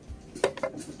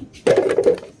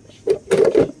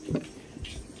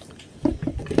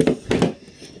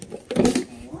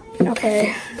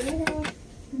 Okay.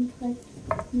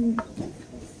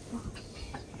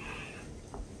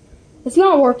 It's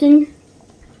not working.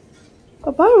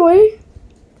 Oh, by the way,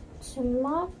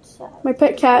 Tomato. my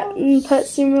pet cat and pet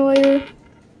simulator.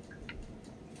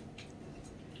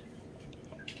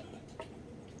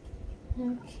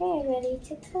 Okay, ready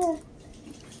to cook.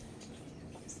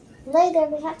 Later,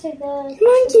 we have to go to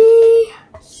Monkey!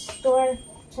 the store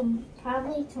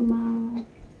probably tomorrow.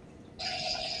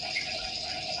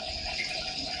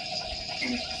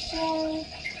 Okay.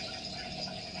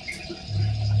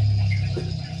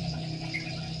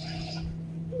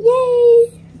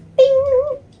 Yay!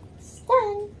 Bing! It's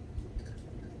done.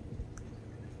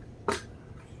 3,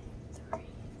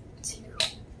 2.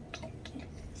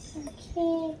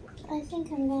 Okay, I think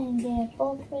I'm gonna get a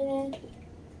bowl for this.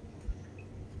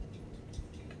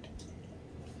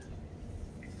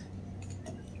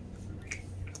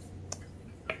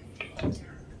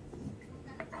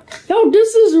 Yo,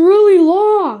 this is really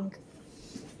long.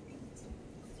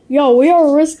 Yo, we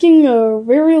are risking a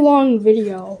very long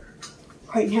video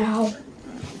right now.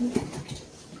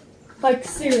 Like,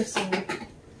 seriously.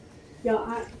 Yo,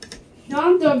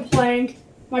 I'm done playing.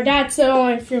 My dad said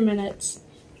only a few minutes.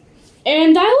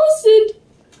 And I listened.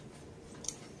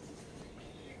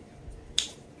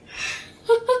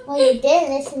 Well, you did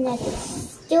listen at the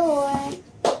store.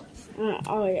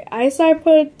 Oh, yeah. I said I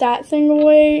put that thing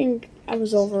away and I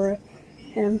was over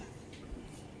him.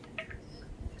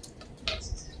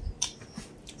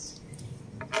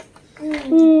 I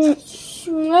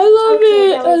love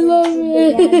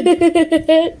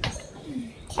it.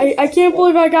 I can't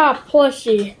believe I got a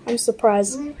plushie. I'm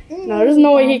surprised. No, there's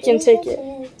no way he can take it.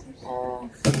 I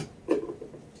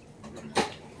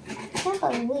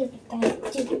can't believe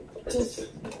that did this.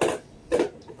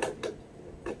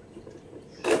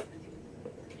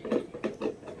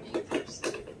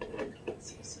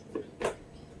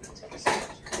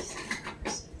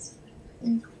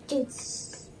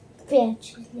 Dude's bitch,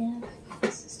 yeah.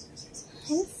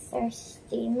 I'm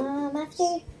thirsty, Mom.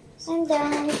 After I'm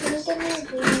done, can you get me a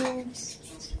drink?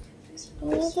 Can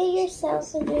you get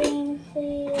yourself a drink,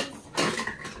 please?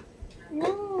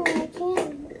 No, I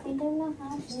can't. I don't know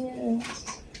how to.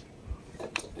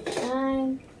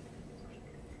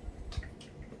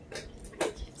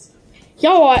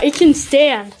 Yo, it can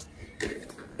stand.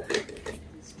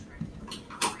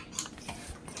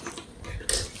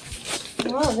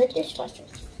 Oh, the dishwasher.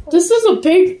 This is the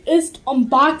biggest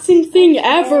unboxing thing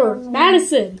ever.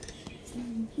 Madison,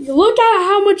 look at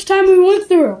how much time we went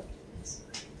through.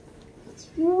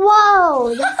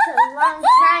 Whoa, that's a long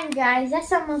time, guys.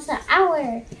 That's almost an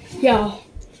hour. Yo.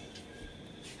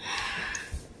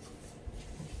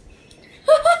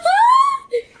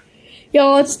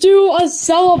 Yo, let's do a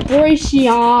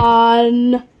celebration.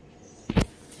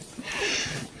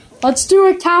 Let's do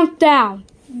a countdown.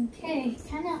 Okay,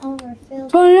 kind of overfilled.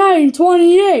 29,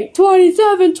 28,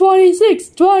 27, 26,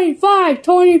 25,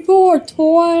 24,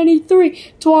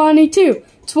 23, 22,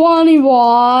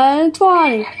 21,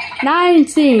 20,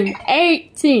 19,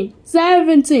 18,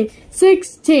 17,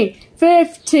 16,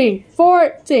 15,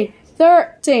 14,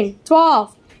 13,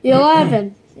 12,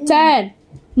 11, 10,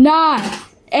 9,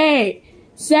 8,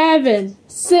 7,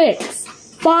 6,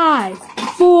 5,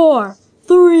 4,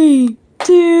 3,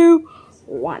 2,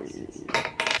 1.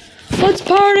 Let's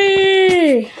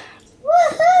party!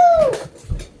 Woohoo!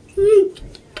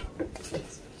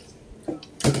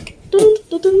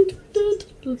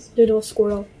 Little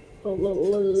squirrel.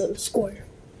 Little squirrel.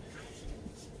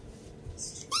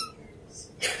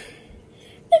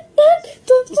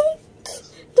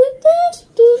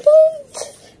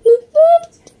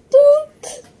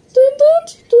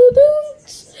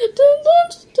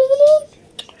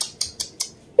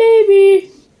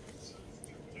 Baby.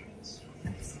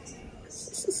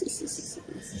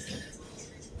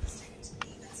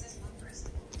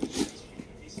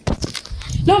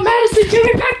 No, Madison, give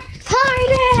me back.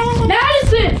 Pardon!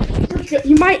 Madison!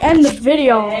 You might end the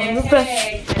video.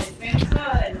 Hey, it's been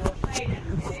good. We'll play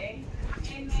now, okay?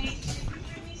 Hey, mate,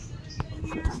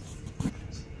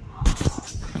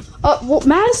 Well,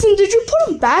 Madison, did you put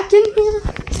him back in here?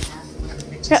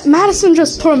 Yeah, Madison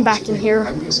just put him back in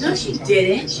here. no, she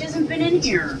didn't. She hasn't been in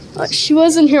here. She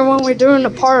was in here when we were doing the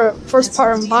first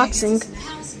part of unboxing.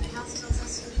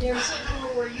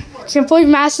 I can't believe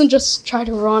Madison just tried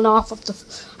to run off with the.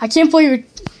 I can't believe you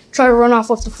tried to run off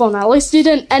with the phone. At least you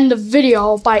didn't end the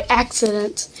video by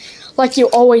accident, like you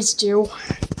always do.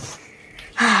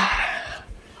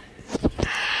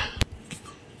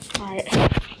 Alright.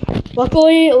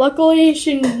 Luckily,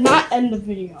 she did not end the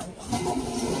video.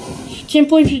 I can't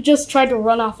believe she just tried to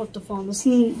run off with the phone. This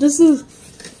is.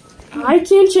 I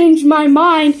can't change my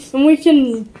mind, and we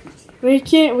can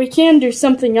do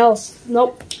something else.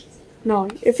 Nope. No.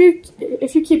 If you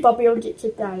keep up, you'll get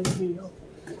kicked out of the video.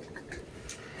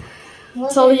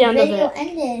 Till the end of it.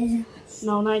 Ended.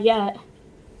 No, not yet.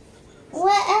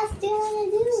 What else do you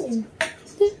want to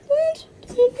do?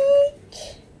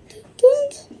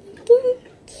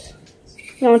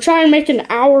 Now I'm trying to make an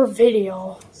hour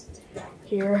video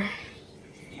here.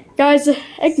 Guys,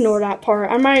 ignore that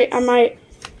part. I might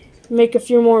make a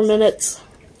few more minutes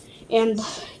and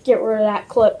get rid of that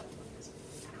clip.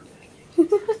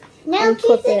 No, keep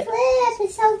the clip.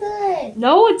 It's so good.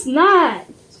 No, it's not.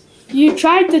 You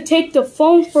tried to take the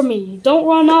phone from me. Don't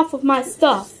run off with my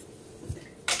stuff.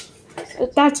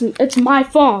 It's my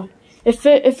phone. If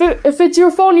it's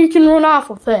your phone, you can run off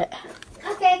with it.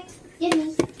 Okay, give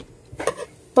me.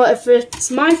 But if it's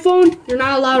my phone, you're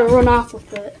not allowed to run off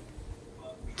with it.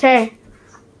 Okay.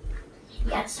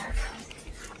 Yes, sir.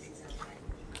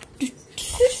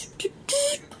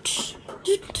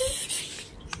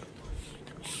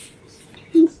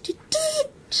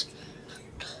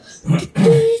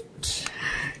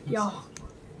 Yo.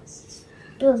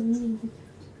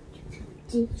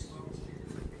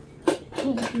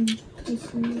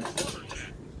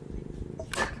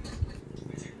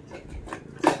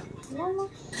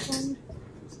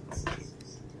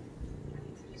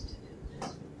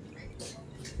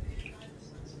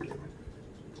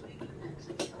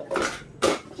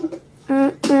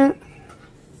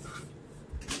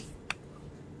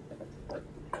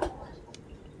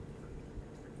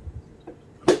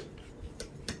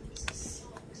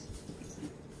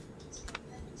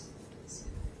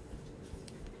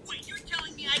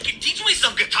 Teach me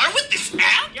some guitar with this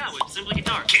app? Yeah, with Simply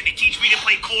Guitar. Can it teach me to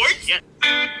play chords? Yeah.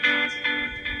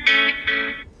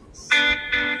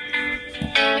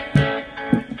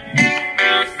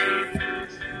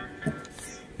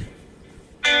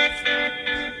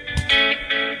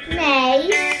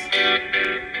 Playz.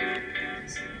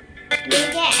 You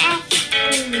get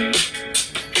asking.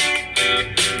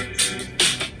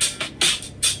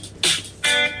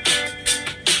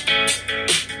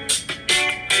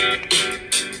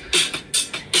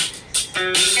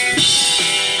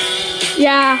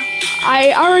 Yeah,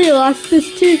 I already lost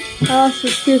this tooth. I lost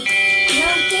this tooth. No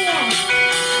care.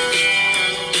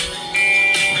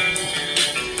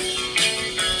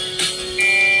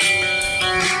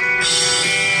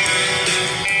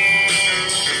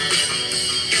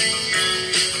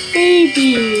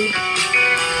 Baby.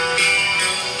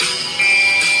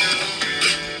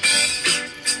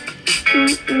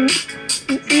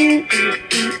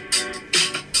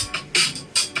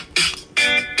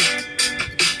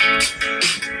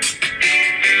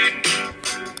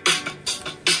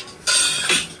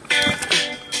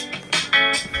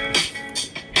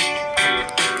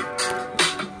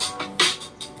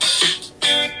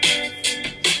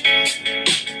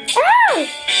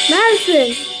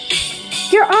 Madison,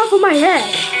 get off of my head.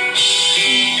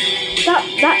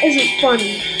 That isn't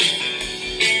funny.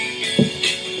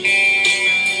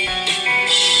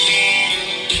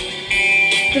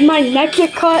 Did my neck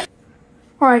get cut?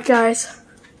 Alright guys.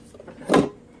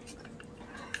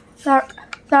 That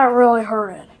really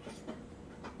hurted.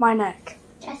 My neck.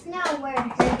 That's not where it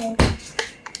hurted.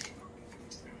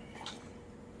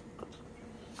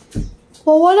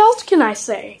 Well, what else can I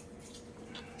say?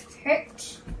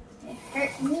 Hurt. It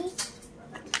hurt me.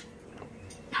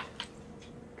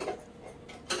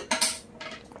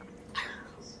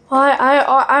 Well,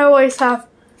 I always have.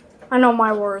 I know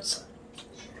my words.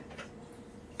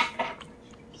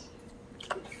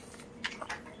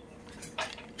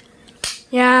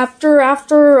 Yeah, after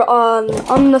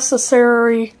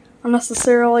unnecessarily,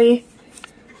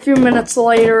 a few minutes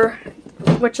later,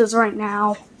 which is right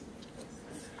now.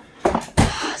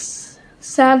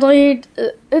 Sadly,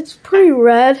 it's pretty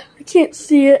red. I can't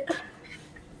see it.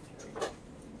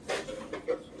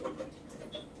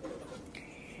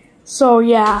 So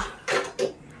yeah,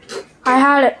 I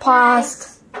had it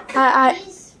paused.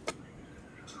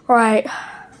 Right.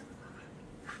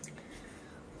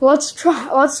 Let's try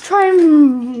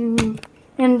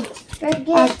and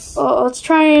let's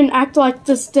try and act like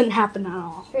this didn't happen at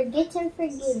all. Forget and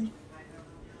forgive.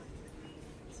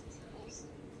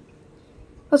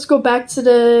 Let's go back to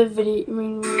the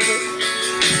video.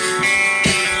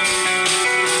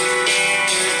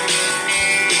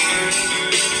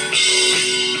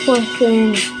 Poor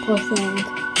thing, poor thing.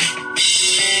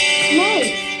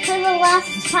 Nate, for the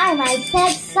last time, I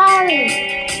said sorry.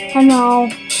 I know.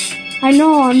 I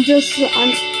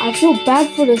feel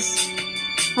bad for this.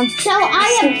 So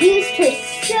I abused her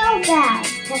so bad.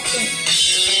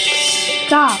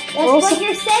 Stop. That's what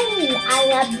you're saying.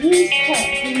 I abused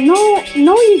her.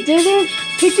 No, you didn't.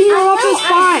 Picking her up is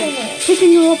fine.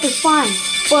 Picking her up is fine.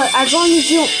 But as long as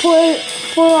you don't put it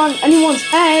on anyone's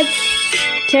head,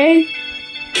 okay?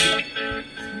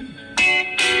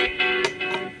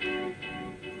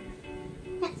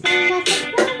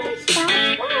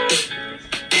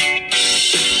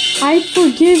 I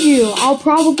forgive you. I'll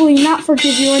probably not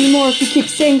forgive you anymore if you keep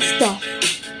saying stuff.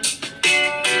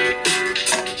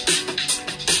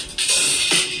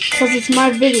 Because it's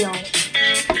my video.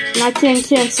 And I can't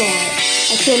cancel it.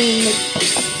 I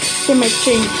can't make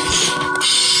changes.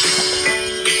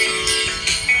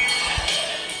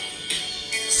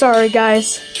 Sorry,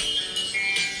 guys.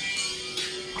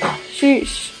 She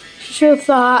should have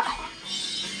thought.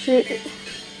 She's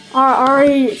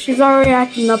already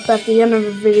acting up at the end of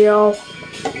the video.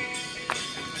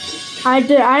 I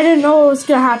didn't know it was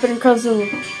gonna happen because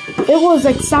it was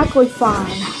exactly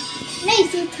fine.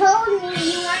 Mace, you told me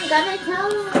you weren't gonna tell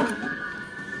me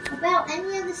about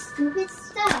any of the stupid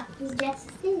stuff you just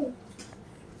did.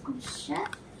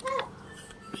 Shut up.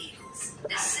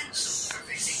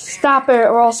 Stop it,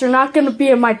 or else you're not gonna be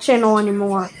in my channel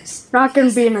anymore. You're not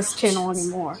gonna be in this channel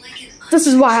anymore. This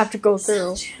is what I have to go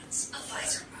through. He's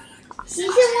the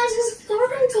one who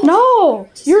started it. No,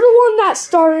 you're the one that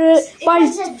started it. It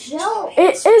was a joke.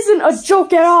 It isn't a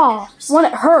joke at all. When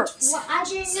it hurts. Well, I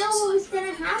didn't know what was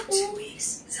gonna happen.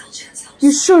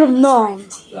 You should have known.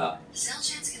 Stop.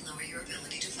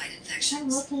 I'm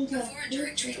looking to the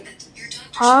future.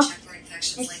 Huh? It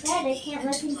said I can't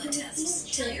look into the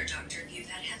future. Tell your doctor you've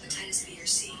had hepatitis B or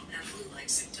C, have flu-like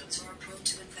symptoms, or are prone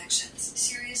to infections.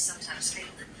 Serious, sometimes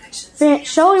fatal infections. If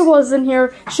Shelly wasn't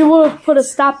here, she would have put a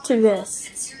stop to this.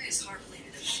 And serious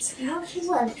heart-related events. No, she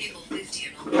wasn't. People 50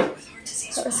 and older with heart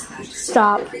disease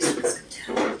Stop. increased risk of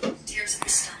death. Tears in the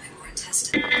stomach or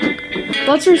intestine.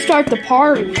 Let's restart the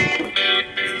party.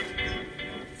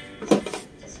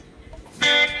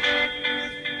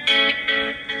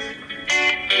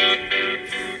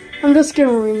 I'm just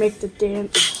gonna remake the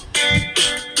dance.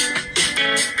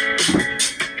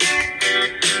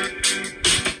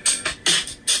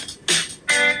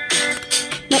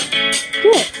 No,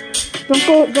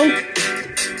 good. Don't.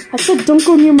 I said don't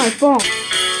go near my phone.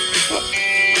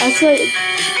 I said,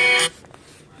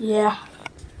 yeah.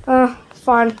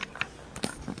 Fine.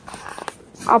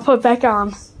 I'll put it back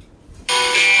on.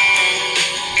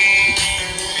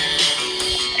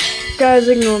 Guys,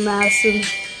 ignore Madison.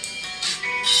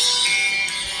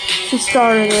 She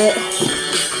started it.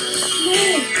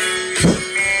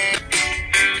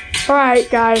 Alright,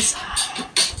 guys.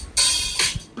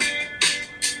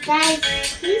 Guys,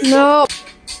 please. No.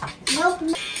 Nope.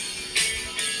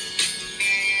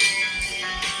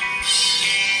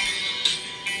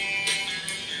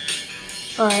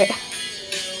 Alright.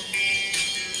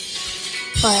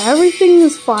 Alright, everything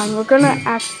is fine. We're gonna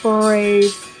act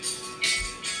brave.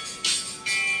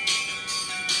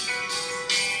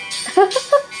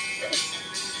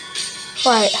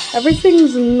 Alright,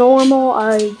 everything's normal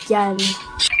again.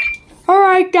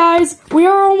 Alright guys, we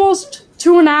are almost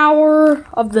to an hour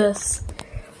of this.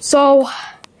 So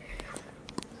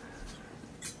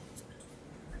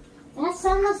That's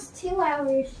almost 2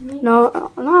 hours.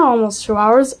 no, not almost 2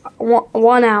 hours.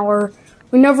 1 hour.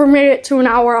 We never made it to an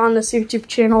hour on this YouTube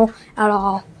channel at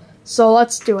all. So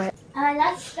let's do it.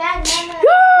 That's bad.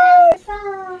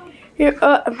 Here,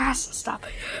 Madison, stop.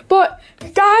 But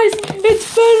guys,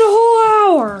 it's been a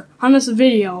whole hour on this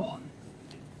video.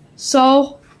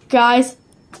 So, guys,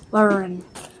 learn.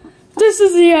 This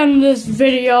is the end of this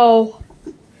video.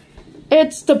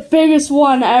 It's the biggest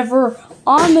one ever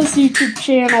on this YouTube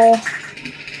channel.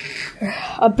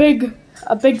 A big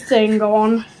thing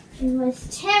going. It was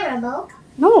terrible.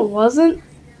 No, it wasn't.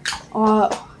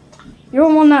 You're the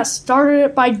one that started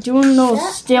it by doing those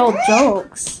stale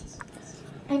jokes.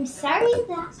 I'm sorry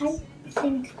that I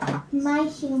think my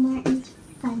humor is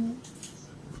funny.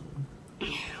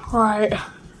 Alright.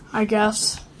 I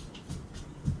guess.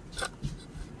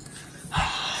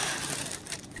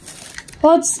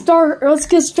 Let's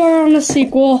get started on the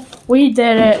sequel. We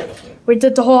did it. We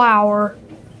did the whole hour.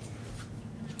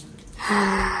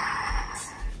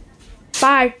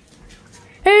 Bye.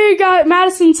 Hey, guys,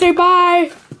 Madison, say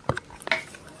bye.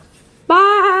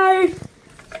 Bye.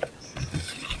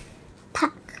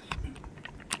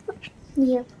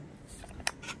 Yeah.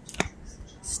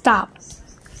 Stop.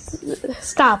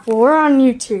 Stop. We're on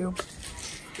YouTube.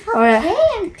 Okay,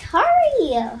 I'm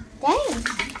sorry. Dang.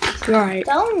 You're right.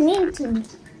 Don't mean to.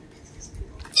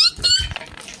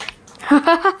 You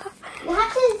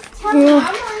have to tell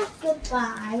Mama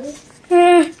goodbye.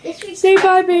 Say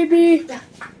bye, baby.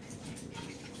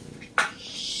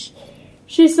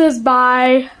 She says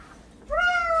bye.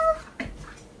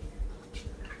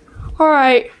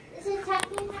 Alright. Is it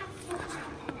talking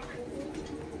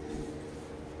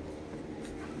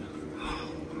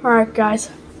Alright, guys.